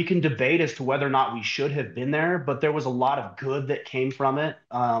we can debate as to whether or not we should have been there, but there was a lot of good that came from it.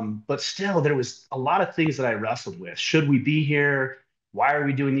 But still, there was a lot of things that I wrestled with. Should we be here? Why are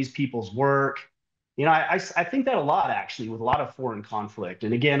we doing these people's work? You know, I think that a lot actually with a lot of foreign conflict.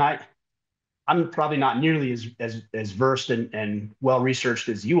 And again, I'm probably not nearly as versed and well researched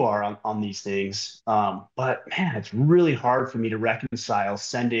as you are on these things. But man, it's really hard for me to reconcile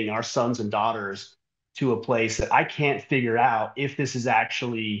sending our sons and daughters to a place that I can't figure out if this is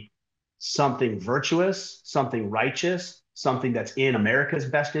actually something virtuous, something righteous, something that's in America's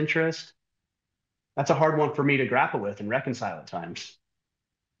best interest. That's a hard one for me to grapple with and reconcile at times.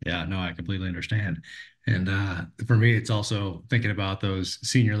 Yeah, no, I completely understand. And for me, it's also thinking about those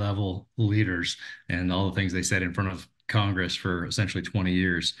senior level leaders and all the things they said in front of Congress for essentially 20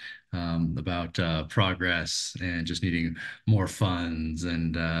 years about progress and just needing more funds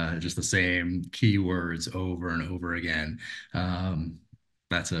and just the same keywords over and over again. Um,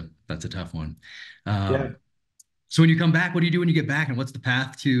 that's a tough one. Yeah. So when you come back, what do you do when you get back, and what's the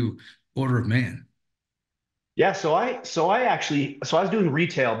path to Order of Man? Yeah, so I was doing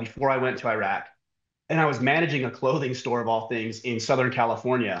retail before I went to Iraq, and I was managing a clothing store of all things in Southern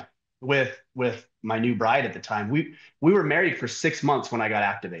California with my new bride at the time. We were married for 6 months when I got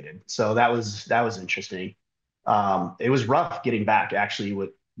activated, so that was interesting. It was rough getting back actually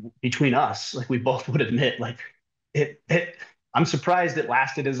with between us, like we both would admit, like it I'm surprised it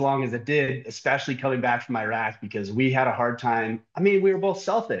lasted as long as it did, especially coming back from Iraq, because we had a hard time. I mean, we were both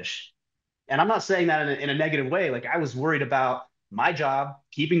selfish. And I'm not saying that in a negative way. Like, I was worried about my job,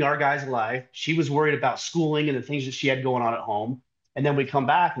 keeping our guys alive. She was worried about schooling and the things that she had going on at home. And then we come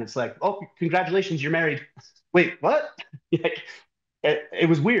back and it's like, oh, congratulations, you're married. Wait, what? Like, it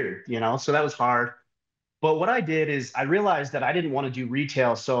was weird, you know? So that was hard. But what I did is I realized that I didn't want to do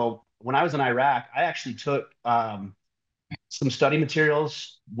retail. So when I was in Iraq, I actually took some study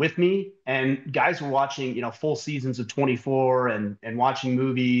materials with me, and guys were watching, you know, full seasons of 24 and watching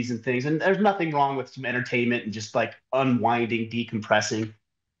movies and things. And there's nothing wrong with some entertainment and just like unwinding, decompressing.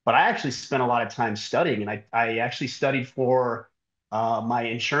 But I actually spent a lot of time studying, and I actually studied for my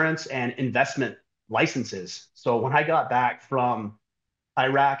insurance and investment licenses. So when I got back from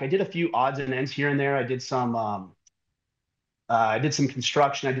Iraq, I did a few odds and ends here and there. I did some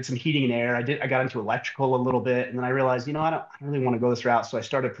construction. I did some heating and air. I got into electrical a little bit, and then I realized, you know, I don't really want to go this route. So I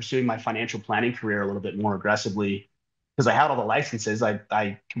started pursuing my financial planning career a little bit more aggressively because I had all the licenses.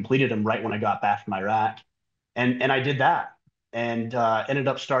 I completed them right when I got back from Iraq, and I did that, and ended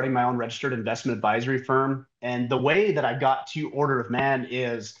up starting my own registered investment advisory firm. And the way that I got to Order of Man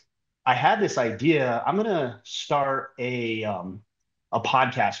is I had this idea. I'm gonna start a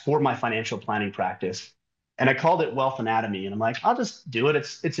podcast for my financial planning practice, and I called it Wealth Anatomy. And I'm like, I'll just do it.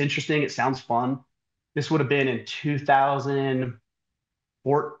 It's interesting. It sounds fun. This would have been in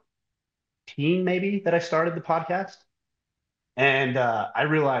 2014, maybe, that I started the podcast. And I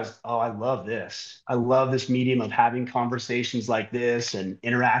realized, oh, I love this. I love this medium of having conversations like this and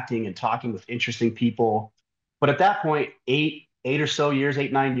interacting and talking with interesting people. But at that point, eight or so years,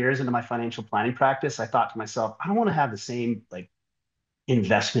 8, 9 years into my financial planning practice, I thought to myself, I don't want to have the same like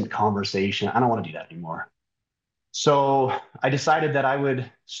investment conversation. I don't want to do that anymore. So I decided that I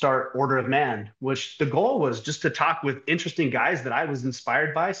would start Order of Man, which the goal was just to talk with interesting guys that I was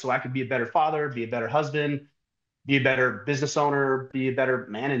inspired by so I could be a better father, be a better husband, be a better business owner, be a better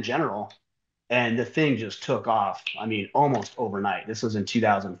man in general. And the thing just took off. I mean, almost overnight. This was in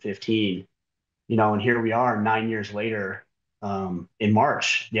 2015, you know, and here we are 9 years later. In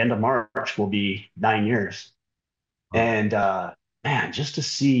March, the end of March will be 9 years. Oh, And man, just to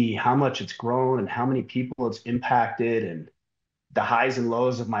see how much it's grown and how many people it's impacted, and the highs and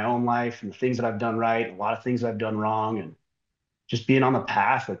lows of my own life and the things that I've done right, a lot of things I've done wrong, and just being on the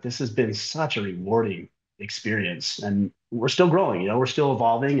path, like this has been such a rewarding experience. And we're still growing, you know, we're still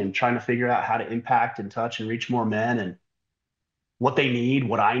evolving and trying to figure out how to impact and touch and reach more men and what they need,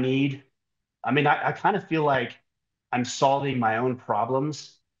 what I need. I mean, I kind of feel like I'm solving my own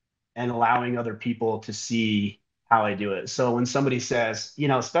problems and allowing other people to see how I do it. So when somebody says, you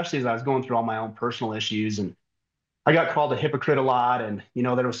know, especially as I was going through all my own personal issues, and I got called a hypocrite a lot, and you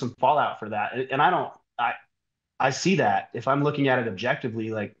know, there was some fallout for that. And I don't, I see that if I'm looking at it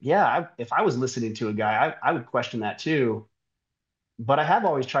objectively, like, yeah, if I was listening to a guy, I would question that too. But I have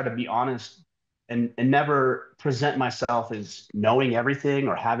always tried to be honest and never present myself as knowing everything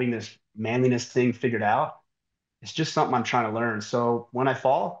or having this manliness thing figured out. It's just something I'm trying to learn. So when I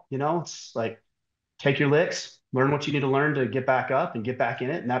fall, you know, it's like take your licks, learn what you need to learn to get back up and get back in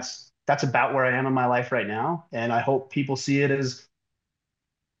it. And that's about where I am in my life right now. And I hope people see it as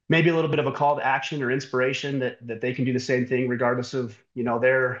maybe a little bit of a call to action or inspiration that they can do the same thing regardless of, you know,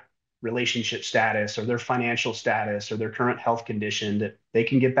 their relationship status or their financial status or their current health condition, that they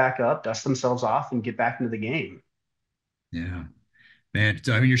can get back up, dust themselves off, and get back into the game. yeah, man.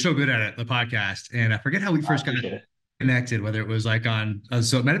 So I mean, you're so good at it, the podcast, and I forget how we I first got appreciate it. connected, whether it was like on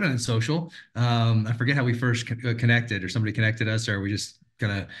so it might have been on social. I forget how we first connected, or somebody connected us, or we just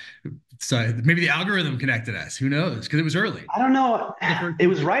kind of, so maybe the algorithm connected us, who knows, because it was early. I don't know. The first It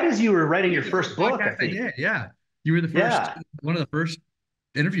was right as you were writing your first book, I podcast I think. did, yeah, you were the first, Yeah. one of the first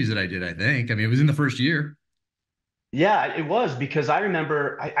interviews that I did, I think. I mean, it was in the first year. Yeah, it was because I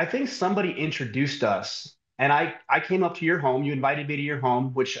remember I think somebody introduced us, and I came up to your home. You invited me to your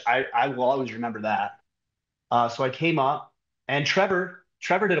home, which I will always remember that. So I came up, and Trevor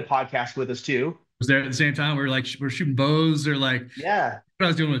did a podcast with us too. Was there at the same time. We were like, we're shooting bows, or like Yeah, what I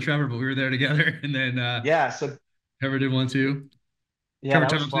was doing with Trevor, but we were there together. And then yeah. So Trevor did one too. yeah, Trevor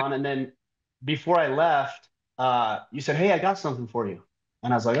that was Thompson. fun. And then before I left, you said, "Hey, I got something for you,"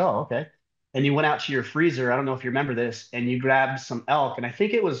 and I was like, "Oh, okay." And you went out to your freezer. I don't know if you remember this, and you grabbed some elk, and I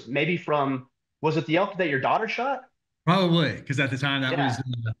think it was maybe from, was it the elk that your daughter shot? Probably because at the time that was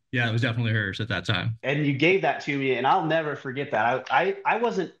Yeah. yeah, it was definitely hers at that time. And you gave that to me, and I'll never forget that. I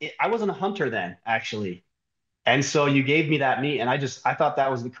wasn't a hunter then, actually. And so you gave me that meat, and I thought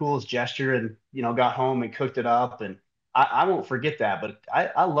that was the coolest gesture, and you know, got home and cooked it up, and I won't forget that. But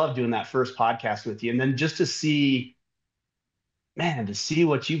I love doing that first podcast with you, and then just to see man, to see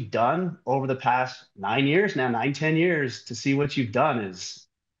what you've done over the past 9 years now, 9, 10 years, to see what you've done is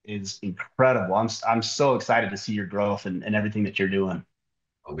incredible. I'm so excited to see your growth and everything that you're doing.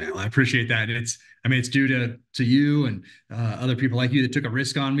 Oh man, well, I appreciate that. I mean, it's due to you and other people like you that took a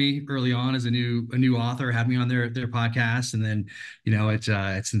risk on me early on as a new author, had me on their podcast, and then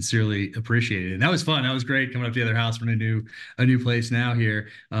it's sincerely appreciated. And that was fun. That was great coming up to the other house from a new place now here,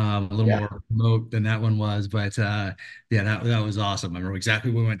 a little Yeah. more remote than that one was, but yeah, that was awesome. I remember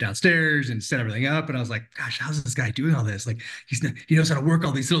exactly when we went downstairs and set everything up, and I was like, gosh, how's this guy doing all this? Like he knows how to work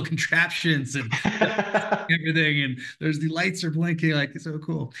all these little contraptions and everything, and there's the lights are blinking, like it's so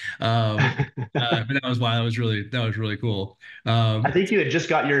cool. But that was why that was really cool. I Um, think you had just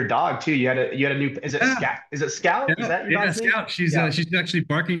got your dog too. You had a new, is it yeah, Scout? Is it Scout? Is yeah, that your yeah, dog's name? Scout. She's Yeah. she's actually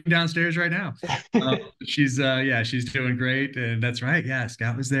barking downstairs right now. She's doing great, and that's right. Yeah,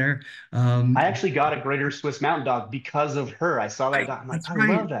 Scout was there. I actually got a Greater Swiss Mountain Dog because of her. I saw that Right, dog. I'm like, that's I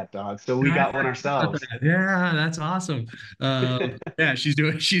right. love that dog. So we No, I got one forgot about ourselves. that. Yeah, that's awesome. Yeah, she's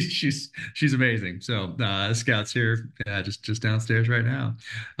doing. She's amazing. So Scout's here, just downstairs right now.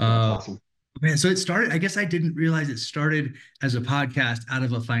 That's Uh, awesome. Man, so it started. I guess I didn't realize it started as a podcast out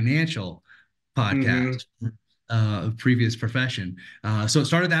of a financial Hmm. podcast, previous profession. So it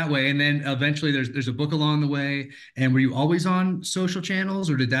started that way, and then eventually there's a book along the way. And were you always on social channels,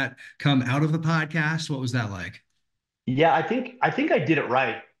 or did that come out of the podcast? What was that like? Yeah, I think I did it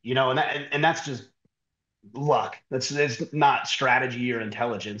right, and that's just luck. It's not strategy or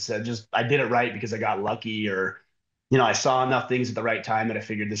intelligence. I did it right because I got lucky, or I saw enough things at the right time that I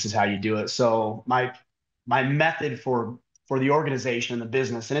figured this is how you do it. So my method for the organization and the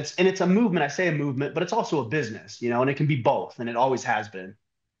business, and it's a movement. I say a movement, but it's also a business, and it can be both, and it always has been.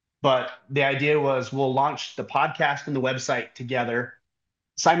 But the idea was we'll launch the podcast and the website together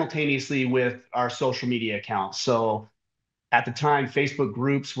simultaneously with our social media accounts. So at the time, Facebook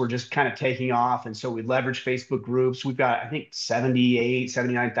groups were just kind of taking off. And so we leveraged Facebook groups. We've got, I think,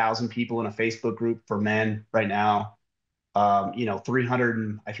 79,000 people in a Facebook group for men right now. 300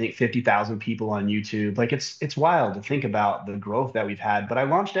 and I think 50,000 people on YouTube. Like it's wild to think about the growth that we've had. But I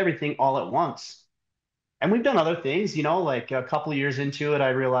launched everything all at once. And we've done other things, like a couple of years into it, I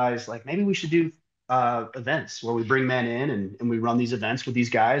realized like maybe we should do events where we bring men in and we run these events with these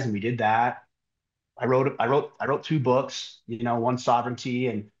guys. And we did that. I wrote two books, one Sovereignty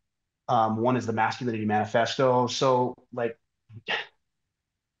and one is the Masculinity Manifesto. So like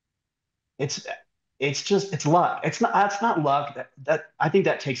it's it's luck. It's not luck that I think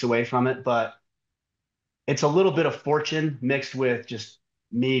that takes away from it, but it's a little bit of fortune mixed with just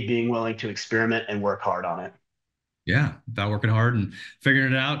me being willing to experiment and work hard on it. Yeah, about working hard and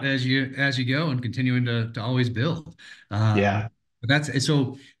figuring it out as you go and continuing to always build. Yeah. But that's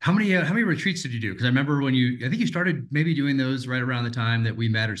so. How many retreats did you do? Because I remember I think you started maybe doing those right around the time that we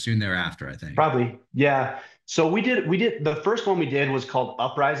met or soon thereafter, I think. Probably. Yeah. So we did the first one we did was called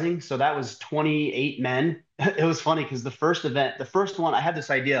Uprising. So that was 28 men. It was funny because the first one, I had this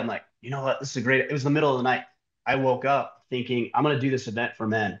idea. I'm like, you know what? This is a great, it was the middle of the night. I woke up thinking, I'm going to do this event for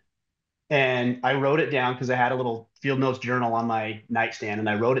men. And I wrote it down because I had a little field notes journal on my nightstand and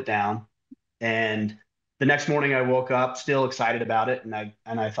I wrote it down. And the next morning I woke up still excited about it. And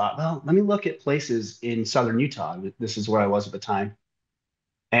I thought, well, let me look at places in southern Utah. This is where I was at the time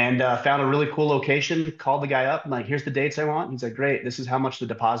and found a really cool location. Called the guy up. I'm like, here's the dates I want. He's like, great. This is how much the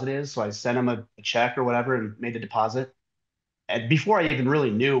deposit is. So I sent him a check or whatever and made the deposit. And before I even really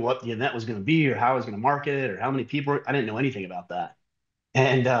knew what the event was going to be or how I was going to market it or how many people, I didn't know anything about that.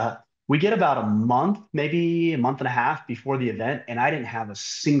 And we get about a month, maybe a month and a half before the event, and I didn't have a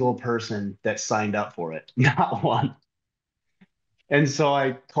single person that signed up for it, not one. And so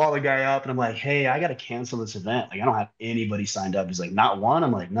I call the guy up and I'm like, hey, I got to cancel this event. Like, I don't have anybody signed up. He's like, not one.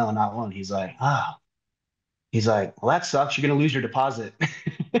 I'm like, no, not one. He's like, well, that sucks. You're going to lose your deposit.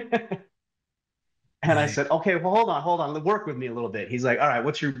 And I Right. said, okay, well, hold on. Work with me a little bit. He's like, all right,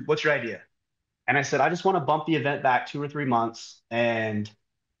 what's your idea? And I said, I just want to bump the event back 2 or 3 months and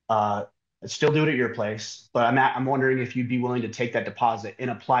uh, still do it at your place. But I'm wondering if you'd be willing to take that deposit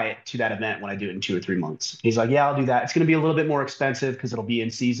and apply it to that event when I do it in 2 or 3 months. He's like, yeah, I'll do that. It's going to be a little bit more expensive because it'll be in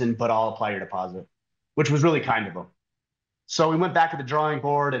season, but I'll apply your deposit, which was really kind of him. So we went back to the drawing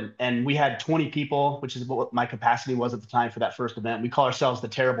board and we had 20 people, which is what my capacity was at the time for that first event. We call ourselves the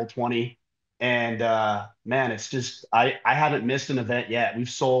Terrible 20. And man, it's just I haven't missed an event yet. We've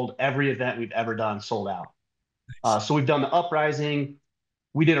sold every event we've ever done, sold out. So we've done the Uprising.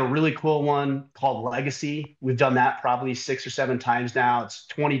 We did a really cool one called Legacy. We've done that probably 6 or 7 times now. It's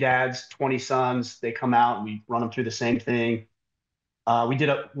 20 dads, 20 sons. They come out and we run them through the same thing. We did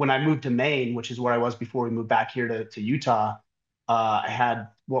it when I moved to Maine, which is where I was before we moved back here to Utah. I had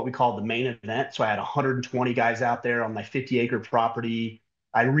what we call the main event. So I had 120 guys out there on my 50-acre property.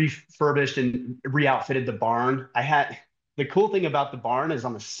 I refurbished and re-outfitted the barn. I had the cool thing about the barn is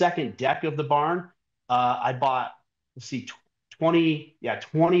on the second deck of the barn, I bought, let's see, 20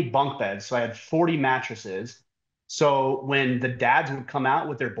 bunk beds. So I had 40 mattresses. So when the dads would come out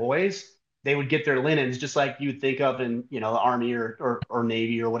with their boys, they would get their linens just like you would think of in, the Army or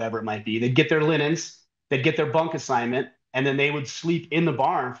Navy or whatever it might be. They'd get their linens, they'd get their bunk assignment, and then they would sleep in the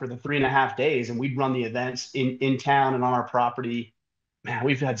barn for the 3.5 days, and we'd run the events in town and on our property. Man,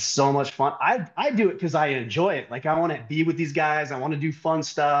 we've had so much fun. I do it because I enjoy it. Like I want to be with these guys. I want to do fun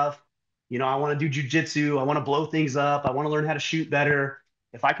stuff. I want to do jujitsu. I want to blow things up. I want to learn how to shoot better.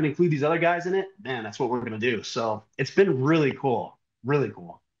 If I can include these other guys in it, man, that's what we're gonna do. So it's been really cool. Really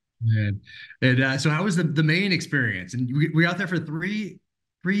cool. Man. And so how was the main experience? And we out there for three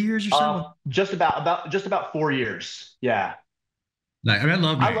years or so? Just about 4 years. Yeah. Like, I mean, I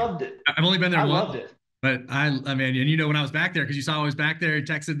love I Maine. loved it. I've only been there I once, loved it. but I mean, and when I was back there, because you saw I was back there, you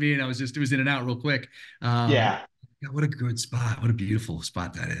texted me, and it was in and out real quick. Um, Yeah. God, what a good spot! What a beautiful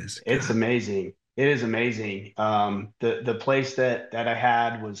spot that is. It's God, amazing. It is amazing. The place that I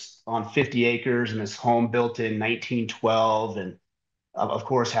had was on 50 acres and this home built in 1912, and of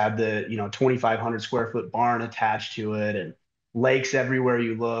course had the 2,500 square foot barn attached to it, and lakes everywhere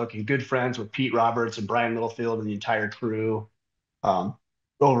you look, and good friends with Pete Roberts and Brian Littlefield and the entire crew um,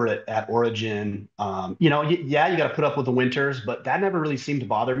 over at Origin. Yeah, you got to put up with the winters, but that never really seemed to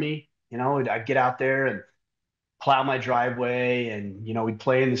bother me. I'd get out there and plow my driveway, and we'd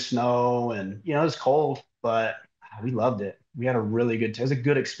play in the snow, and it was cold, but we loved it. We had a really good, it was a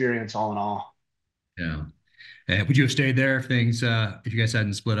good experience all in all. yeah. Would you have stayed there if you guys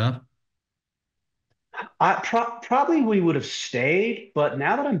hadn't split up? Probably we would have stayed, but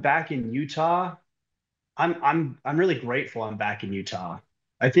now that I'm back in Utah, I'm really grateful I'm back in Utah.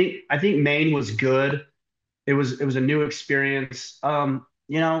 I think Maine was good. It was a new experience.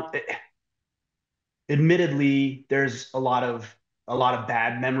 Admittedly, there's a lot of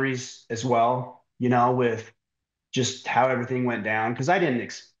bad memories as well, with just how everything went down because I didn't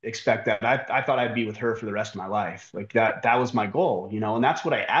expect that. I thought I'd be with her for the rest of my life. Like that was my goal, and that's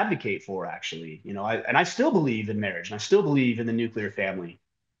what I advocate for actually. I still believe in marriage and I still believe in the nuclear family.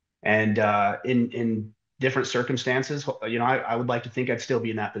 And in different circumstances, I would like to think I'd still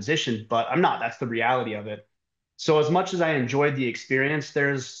be in that position, but I'm not. That's the reality of it. So as much as I enjoyed the experience,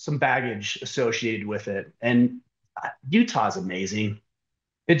 there's some baggage associated with it. And Utah's amazing.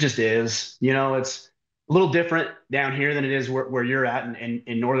 It just is. It's a little different down here than it is where you're at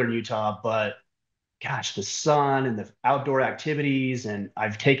in northern Utah. But gosh, the sun and the outdoor activities. And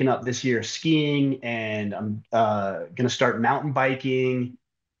I've taken up this year skiing, and I'm going to start mountain biking.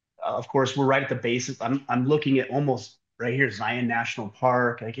 Of course, we're right at the base. I'm looking at almost right here, Zion National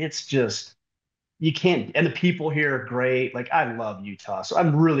Park. Like it's just you can't. And the people here are great. Like I love Utah, so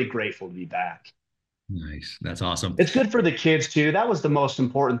I'm really grateful to be back. Nice. That's awesome. It's good for the kids too. That was the most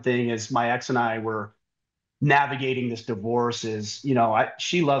important thing. Is my ex and I were navigating this divorce. Is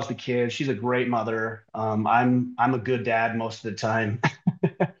she loves the kids. She's a great mother. I'm a good dad most of the time.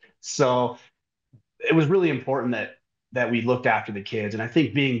 So it was really important that we looked after the kids. And I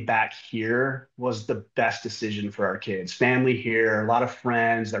think being back here was the best decision for our kids. Family here, a lot of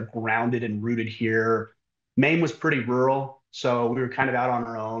friends, they're grounded and rooted here. Maine was pretty rural, so we were kind of out on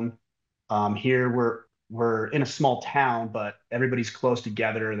our own. Here we're in a small town, but everybody's close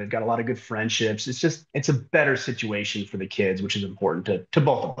together. They've got a lot of good friendships. It's a better situation for the kids, which is important to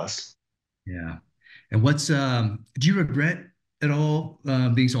both of us. Yeah. And do you regret at all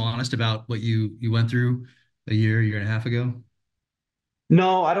being so honest about what you went through a year and a half ago?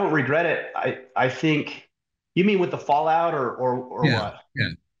 No, I don't regret it. I think you mean with the fallout or Yeah. what? Yeah.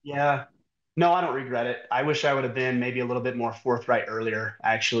 Yeah. No, I don't regret it. I wish I would have been maybe a little bit more forthright earlier,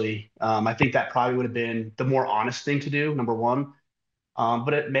 actually. I think that probably would have been the more honest thing to do, number one.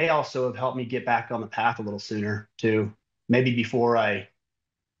 But it may also have helped me get back on the path a little sooner too. Maybe before I,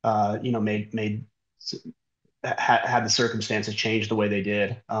 made had the circumstances change the way they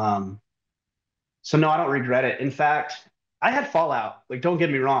did. So no, I don't regret it. In fact, I had fallout. Like, don't get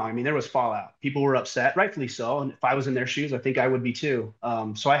me wrong. I mean, there was fallout. People were upset, rightfully so. And if I was in their shoes, I think I would be too.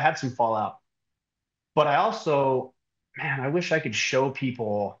 So I had some fallout. But I also, man, I wish I could show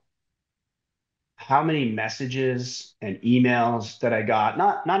people how many messages and emails that I got.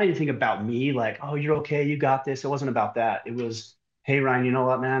 Not anything about me, like, oh, you're okay, you got this. It wasn't about that. It was, hey, Ryan, you know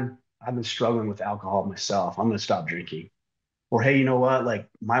what, man? I've been struggling with alcohol myself. I'm gonna stop drinking. Or hey, you know what? Like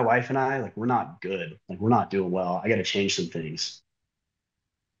my wife and I, like we're not good. Like we're not doing well. I got to change some things.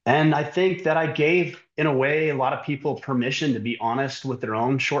 And I think that I gave, in a way, a lot of people permission to be honest with their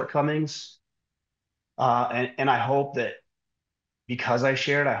own shortcomings. And I hope that because I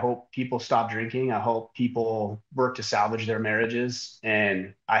shared, I hope people stop drinking. I hope people work to salvage their marriages.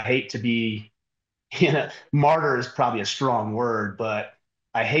 And I hate to be, martyr is probably a strong word, but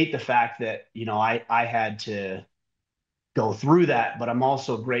I hate the fact that, I had to go through that, but I'm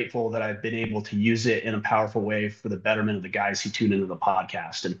also grateful that I've been able to use it in a powerful way for the betterment of the guys who tune into the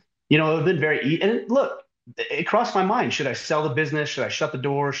podcast. And, it's been and look, it crossed my mind. Should I sell the business? Should I shut the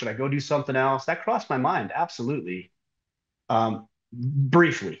door? Should I go do something else? That crossed my mind. Absolutely.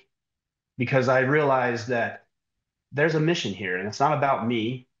 Briefly, because I realized that there's a mission here and it's not about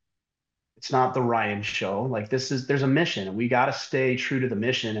me. It's not the Ryan show. Like there's a mission and we got to stay true to the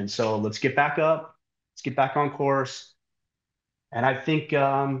mission. And so let's get back up. Let's get back on course. And I think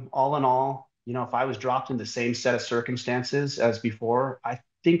all in all, if I was dropped in the same set of circumstances as before, I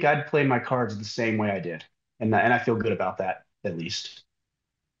think I'd play my cards the same way I did. And I feel good about that, at least.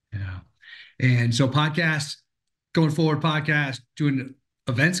 Yeah. And so podcast going forward, podcast doing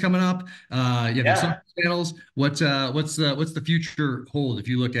events coming up. You have your social Yeah. channels. What's the future hold? If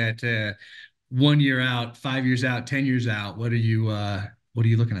you look at 1 year out, 5 years out, 10 years out, what are you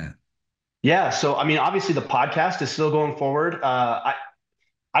looking at? Yeah. So, I mean, obviously the podcast is still going forward.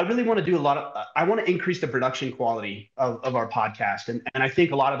 I really want to do a lot of, I want to increase the production quality of our podcast. And I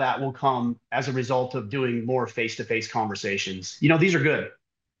think a lot of that will come as a result of doing more face-to-face conversations. These are good.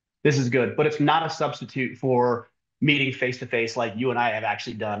 This is good, but it's not a substitute for meeting face to face like you and I have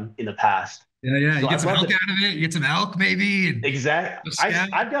actually done in the past. Yeah, yeah. You So get I'd some love elk to. out of it. You get some elk maybe, and Exact. a I scout.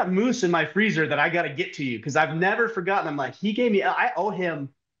 I've got moose in my freezer that I got to get to you because I've never forgotten. I'm like, he gave me. I owe him.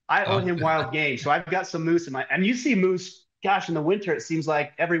 I owe Oh, him wild game. So I've got some moose in my. And you see moose. Gosh, in the winter it seems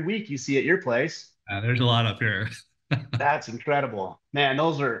like every week you see at your place. there's a lot up here. That's incredible, man.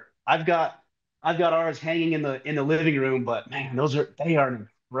 Those are. I've got ours hanging in the living room, but man, they are an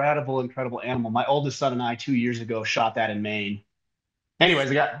incredible animal. My oldest son and I 2 years ago shot that in Maine.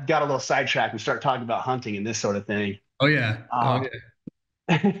 Anyways, I got a little sidetracked. We start talking about hunting and this sort of thing. Oh yeah. Oh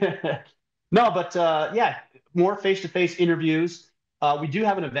Uh, yeah. no, but yeah, more face-to-face interviews. We do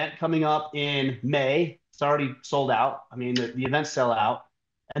have an event coming up in May. It's already sold out. I mean, the events sell out.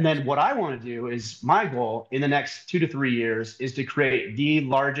 And then what I want to do is my goal in the next 2 to 3 years is to create the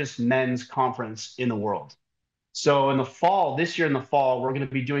largest men's conference in the world. So in the fall, this year in the fall, we're going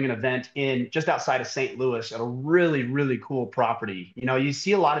to be doing an event in just outside of St. Louis at a really, really cool property. You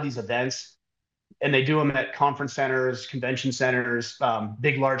see a lot of these events and they do them at conference centers, convention centers,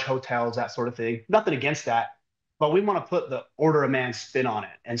 big, large hotels, that sort of thing. Nothing against that, but we want to put the order of man spin on it.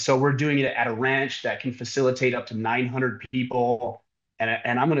 And so we're doing it at a ranch that can facilitate up to 900 people.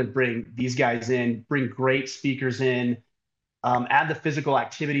 And I'm going to bring these guys in, bring great speakers in, add the physical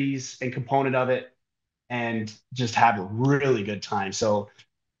activities and component of it, and just have a really good time. So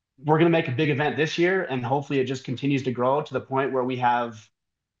we're going to make a big event this year, and hopefully it just continues to grow to the point where we have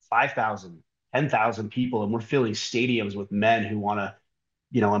 5,000, 10,000 people, and we're filling stadiums with men who want to,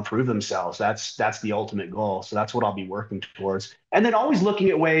 improve themselves. That's the ultimate goal. So that's what I'll be working towards. And then always looking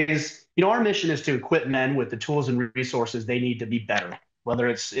at ways, our mission is to equip men with the tools and resources they need to be better, whether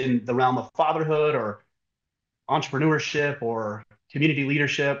it's in the realm of fatherhood or entrepreneurship or community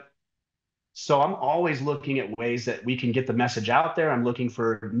leadership. So I'm always looking at ways that we can get the message out there. I'm looking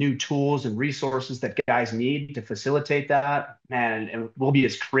for new tools and resources that guys need to facilitate that. Man, and we'll be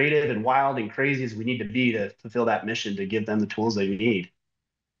as creative and wild and crazy as we need to be to fulfill that mission to give them the tools they need.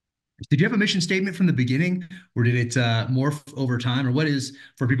 Did you have a mission statement from the beginning, or did it morph over time, or what is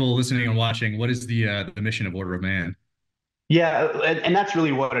for people listening and watching? What is the mission of Order of Man? Yeah, and that's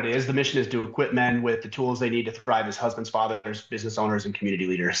really what it is. The mission is to equip men with the tools they need to thrive as husbands, fathers, business owners, and community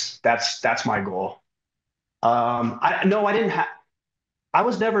leaders. That's my goal. I no, I didn't have. I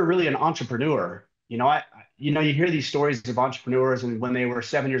was never really an entrepreneur. You hear these stories of entrepreneurs, and when they were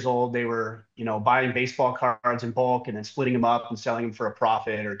 7 years old, they were, buying baseball cards in bulk and then splitting them up and selling them for a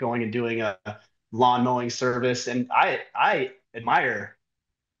profit, or going and doing a lawn mowing service. And I admire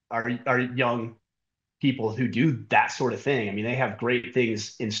our young people who do that sort of thing. I mean, they have great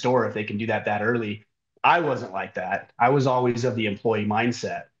things in store if they can do that early. I wasn't like that. I was always of the employee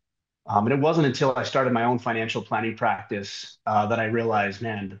mindset. And it wasn't until I started my own financial planning practice that I realized,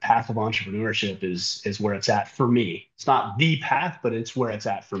 man, the path of entrepreneurship is where it's at for me. It's not the path, but it's where it's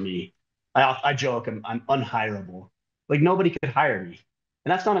at for me. I joke, I'm unhireable. Like nobody could hire me,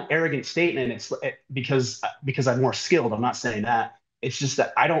 and that's not an arrogant statement. Because I'm more skilled. I'm not saying that. It's just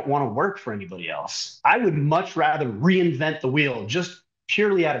that I don't want to work for anybody else. I would much rather reinvent the wheel just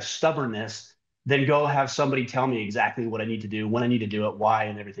purely out of stubbornness than go have somebody tell me exactly what I need to do, when I need to do it, why,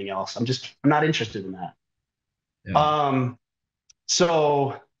 and everything else. I'm not interested in that. Yeah. Um,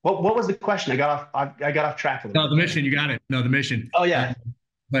 so what was the question? I got off track a little No, bit the there. mission, you got it. No, the mission. Oh yeah.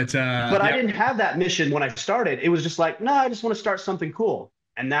 But But I yeah, didn't have that mission when I started. It was just like, no, I just want to start something cool.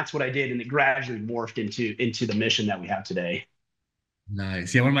 And that's what I did. And it gradually morphed into the mission that we have today.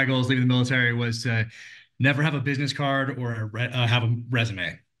 nice. Yeah, one of my goals leaving the military was to never have a business card or have a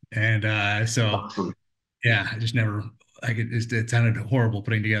resume. And so Awesome. yeah, I just never. It sounded horrible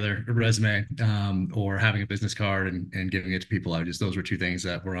putting together a resume or having a business card and giving it to people. Those were two things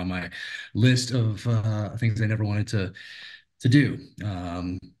that were on my list of things I never wanted to do.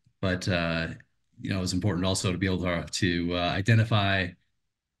 But it was important also to be able to identify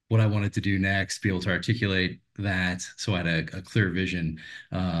what I wanted to do next, be able to articulate that, so I had a clear vision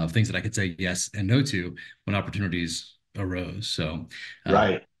of things that I could say yes and no to when opportunities arose. So uh,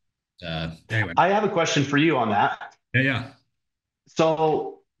 Right. anyway, I have a question for you on that. yeah, yeah.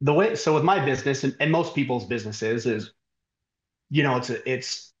 So with my business and most people's businesses is,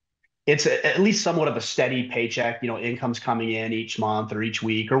 at least somewhat of a steady paycheck, income's coming in each month or each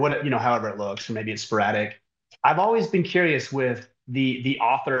week or what, however it looks, or maybe it's sporadic. I've always been curious with the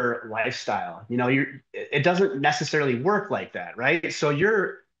author lifestyle. It doesn't necessarily work like that, right? So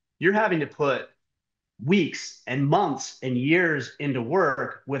you're having to put weeks and months and years into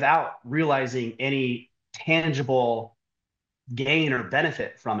work without realizing any tangible gain or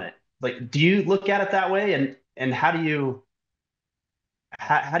benefit from it. Like, do you look at it that way? And how do you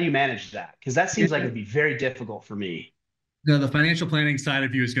manage that? Because that seems like it'd be very difficult for me. No, the financial planning side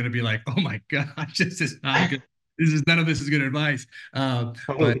of you is going to be like, oh my gosh, this is not good. None of this is good advice. But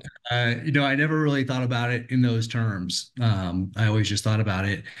Totally. I never really thought about it in those terms. I always just thought about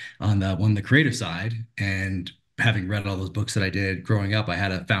it on the creative side. And having read all those books that I did growing up, I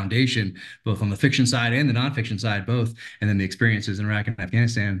had a foundation both on the fiction side and the nonfiction side, both, and then the experiences in Iraq and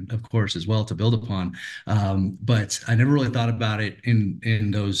Afghanistan, of course, as well to build upon. But I never really thought about it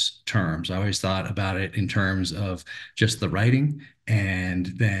in those terms. I always thought about it in terms of just the writing. And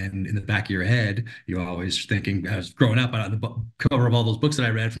then in the back of your head, you're always thinking, I was growing up on the cover of all those books that I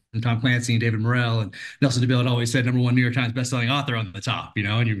read from Tom Clancy and David Morrell and Nelson DeBille had always said #1 New York Times bestselling author on the top,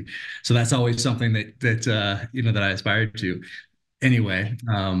 so that's always something that I aspired to anyway.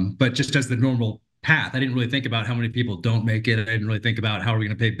 But just as the normal path, I didn't really think about how many people don't make it. I didn't really think about how are we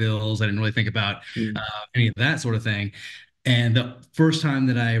going to pay bills. I didn't really think about Mm. any of that sort of thing. And the first time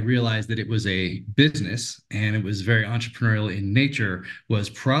that I realized that it was a business and it was very entrepreneurial in nature was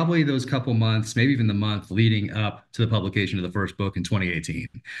probably those couple months, maybe even the month leading up to the publication of the first book in 2018.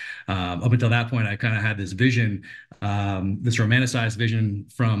 Up until that point, I kind of had this vision, this romanticized vision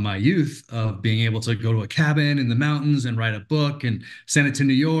from my youth of being able to go to a cabin in the mountains and write a book and send it to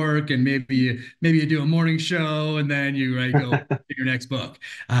New York, and maybe you do a morning show and then you go to your next book.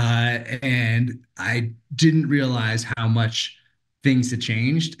 And I didn't realize how much things had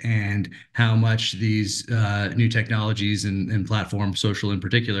changed and how much these new technologies and platforms, social in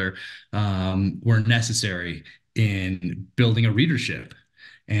particular, were necessary in building a readership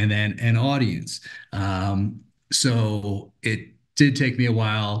and then an audience. So it did take me a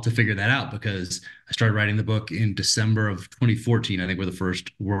while to figure that out because I started writing the book in December of 2014, I think were the first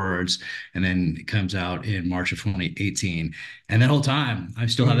words, and then it comes out in March of 2018. And that whole time, I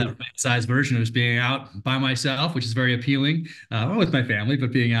still have that romanticized version of just being out by myself, which is very appealing, with my family,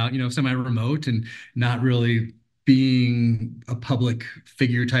 but being out, semi-remote and not really being a public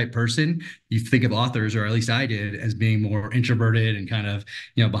figure type person. You think of authors, or at least I did, as being more introverted and kind of,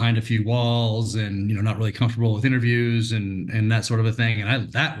 behind a few walls and, not really comfortable with interviews and that sort of a thing.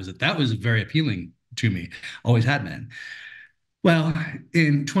 And that was very appealing to me. Always had been. Well,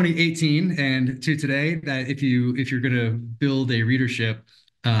 in 2018 and to today, that if you're going to build a readership,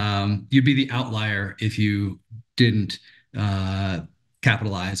 you'd be the outlier if you didn't uh,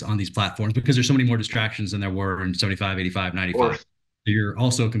 capitalize on these platforms because there's so many more distractions than there were in 75, 85, Of 95. course. You're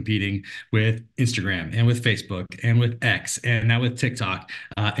also competing with Instagram and with Facebook and with X and now with TikTok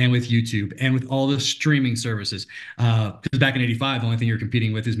and with YouTube and with all the streaming services. Because back in 85, the only thing you're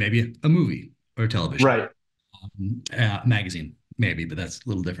competing with is maybe a movie or a television Right. magazine, maybe, but that's a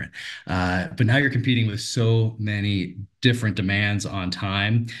little different. But now you're competing with so many different demands on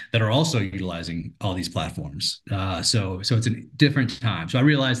time that are also utilizing all these platforms. So it's a different time. So I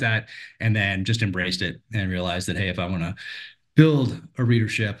realized that, and then just embraced it and realized that hey, if I want to build a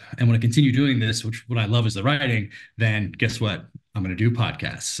readership and want to continue doing this, which what I love is the writing, then guess what? I'm going to do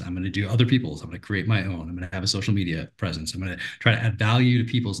podcasts. I'm going to do other people's. I'm going to create my own. I'm going to have a social media presence. I'm going to try to add value to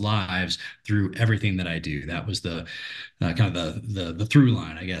people's lives through everything that I do. That was the kind of the through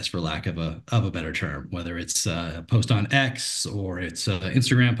line, I guess, for lack of a better term. Whether it's a post on X or it's an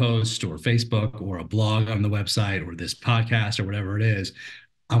Instagram post or Facebook or a blog on the website or this podcast or whatever it is,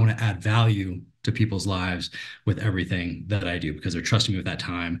 I want to add value to people's lives with everything that I do because they're trusting me with that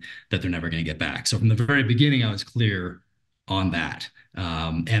time that they're never going to get back. So from the very beginning, I was clear on that.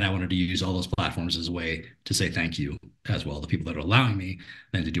 And I wanted to use all those platforms as a way to say thank you as well to people that are allowing me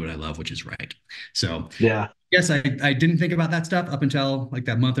then to do what I love, which is right. So Yeah. yes, I didn't think about that stuff up until like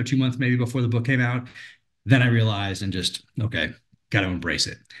that month or 2 months maybe before the book came out. Then I realized and just, okay, got to embrace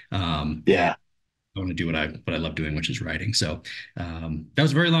it. And Yeah. I want to do what I love doing, which is writing. So that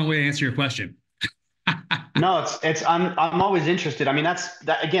was a very long way to answer your question. No, I'm always interested. I mean,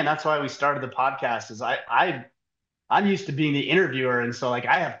 that again, that's why we started the podcast is I'm used to being the interviewer. And so like,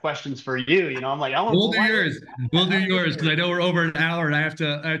 I have questions for you, I'm like, I want, We'll well, do why, yours. We'll do how did this yours because I work? know we're over an hour and I have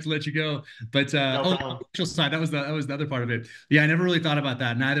to let you go. But No oh, the problem. social side, that was the other part of it. Yeah, I never really thought about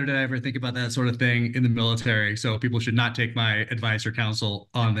that. Neither did I ever think about that sort of thing in the military. So people should not take my advice or counsel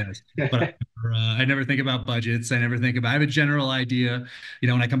on this. But I never think about budgets. I never think about. I have a general idea.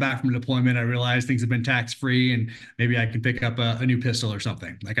 When I come back from deployment, I realize things have been tax free, and maybe I can pick up a new pistol or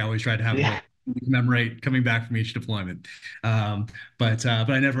something. Like I always try to have a Yeah. little commemorate coming back from each deployment. Um, but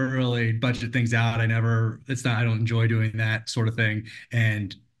I never really budget things out. I don't enjoy doing that sort of thing.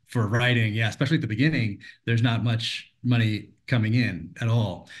 And for writing, yeah, especially at the beginning, there's not much money coming in at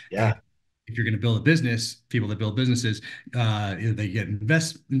all. And Yeah. if you're going to build a business, people that build businesses, they get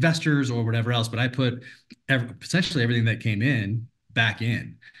investors or whatever else. But I put essentially everything that came in back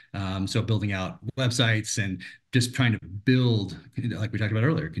in. So building out websites and just trying to build, like we talked about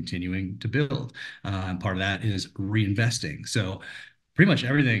earlier, continuing to build. Part of that is reinvesting. So pretty much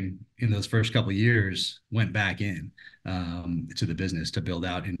everything in those first couple of years went back in to the business to build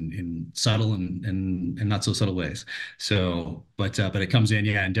out in subtle and not so subtle ways. So, but it comes in,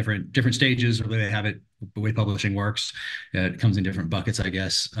 yeah, in different stages, or the way they have it, the way publishing works. It comes in different buckets, I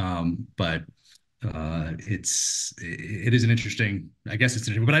guess. But it is an interesting, I guess it's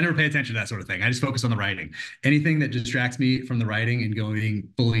interesting, but I never pay attention to that sort of thing. I just focus on the writing. Anything that distracts me from the writing and going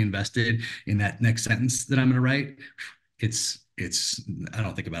fully invested in that next sentence that I'm going to write, it's I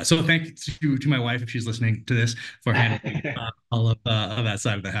don't think about it. So thank you to my wife if she's listening to this for handling all of that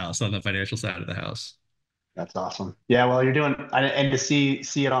side of the house, on the financial side of the house. That's awesome. Yeah. Well, you're doing, and to see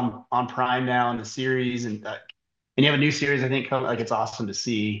it on Prime now in the series and you have a new series, I think, coming, like it's awesome to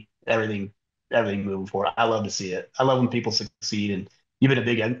see everything moving forward. I love to see it. I love when people succeed, and you've been a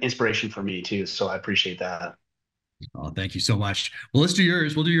big inspiration for me too. So I appreciate that. Oh, thank you so much. Well, let's do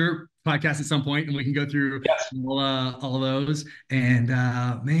yours. We'll do your podcast at some point, and we can go through Yes. all of those. And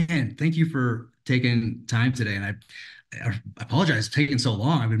man, thank you for taking time today. And I apologize for taking so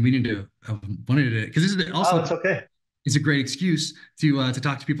long. I've been meaning to, I wanted to, because this is Oh, also it's okay. it's a great excuse to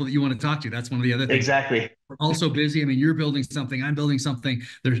talk to people that you want to talk to. That's one of the other things. Exactly. We're also busy. I mean, you're building something, I'm building something.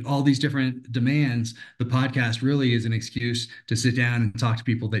 There's all these different demands. The podcast really is an excuse to sit down and talk to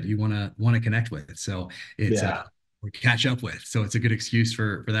people that you want to connect with. So it's Yeah. or catch up with. So it's a good excuse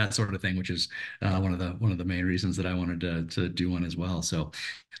for that sort of thing, which is one of the main reasons that I wanted to do one as well. So,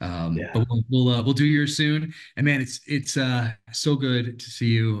 Yeah. but we'll do yours soon. And man, it's so good to see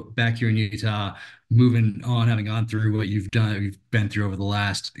you back here in Utah, moving on, having gone through what you've been through over the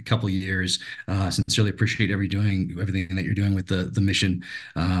last couple of years. Sincerely appreciate everything that you're doing with the mission.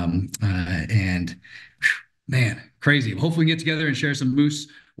 And man, crazy. Hopefully we can get together and share some moose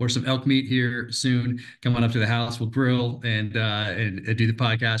or some elk meat here soon. Come on up to the house. We'll grill and do the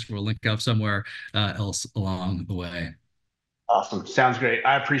podcast. We'll link up somewhere else along the way. Awesome. Sounds great.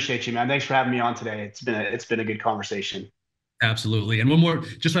 I appreciate you, man. Thanks for having me on today. It's been a good conversation. Absolutely. And one more,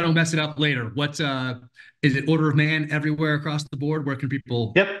 just so I don't mess it up later. What is it? Order of Man everywhere across the board? Where can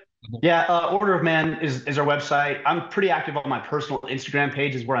people? Yep. Yeah, Order of Man is our website. I'm pretty active on my personal Instagram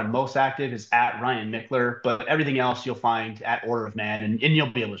page is where I'm most active is at Ryan Michler, but everything else you'll find at Order of Man and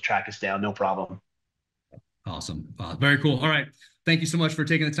you'll be able to track us down. No problem. Awesome. Very cool. All right. Thank you so much for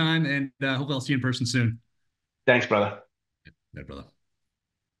taking the time, and hopefully I'll see you in person soon. Thanks, brother. Yeah, brother.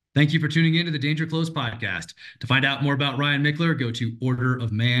 Thank you for tuning in to the Danger Close podcast. To find out more about Ryan Michler, go to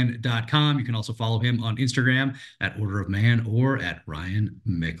orderofman.com. You can also follow him on Instagram at Order of Man or at Ryan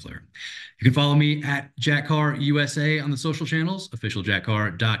Michler. You can follow me at Jack Carr USA on the social channels.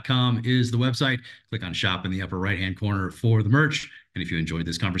 Officialjackcarr.com is the website. Click on shop in the upper right-hand corner for the merch. And if you enjoyed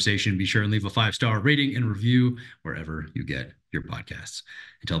this conversation, be sure and leave a 5-star rating and review wherever you get your podcasts.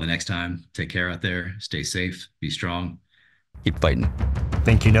 Until the next time, take care out there. Stay safe. Be strong. Keep fighting.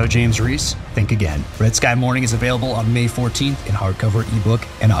 Think you know James Reese? Think again. Red Sky Morning is available on May 14th in hardcover, ebook,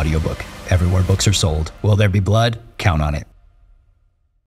 and audiobook. Everywhere books are sold. Will there be blood? Count on it.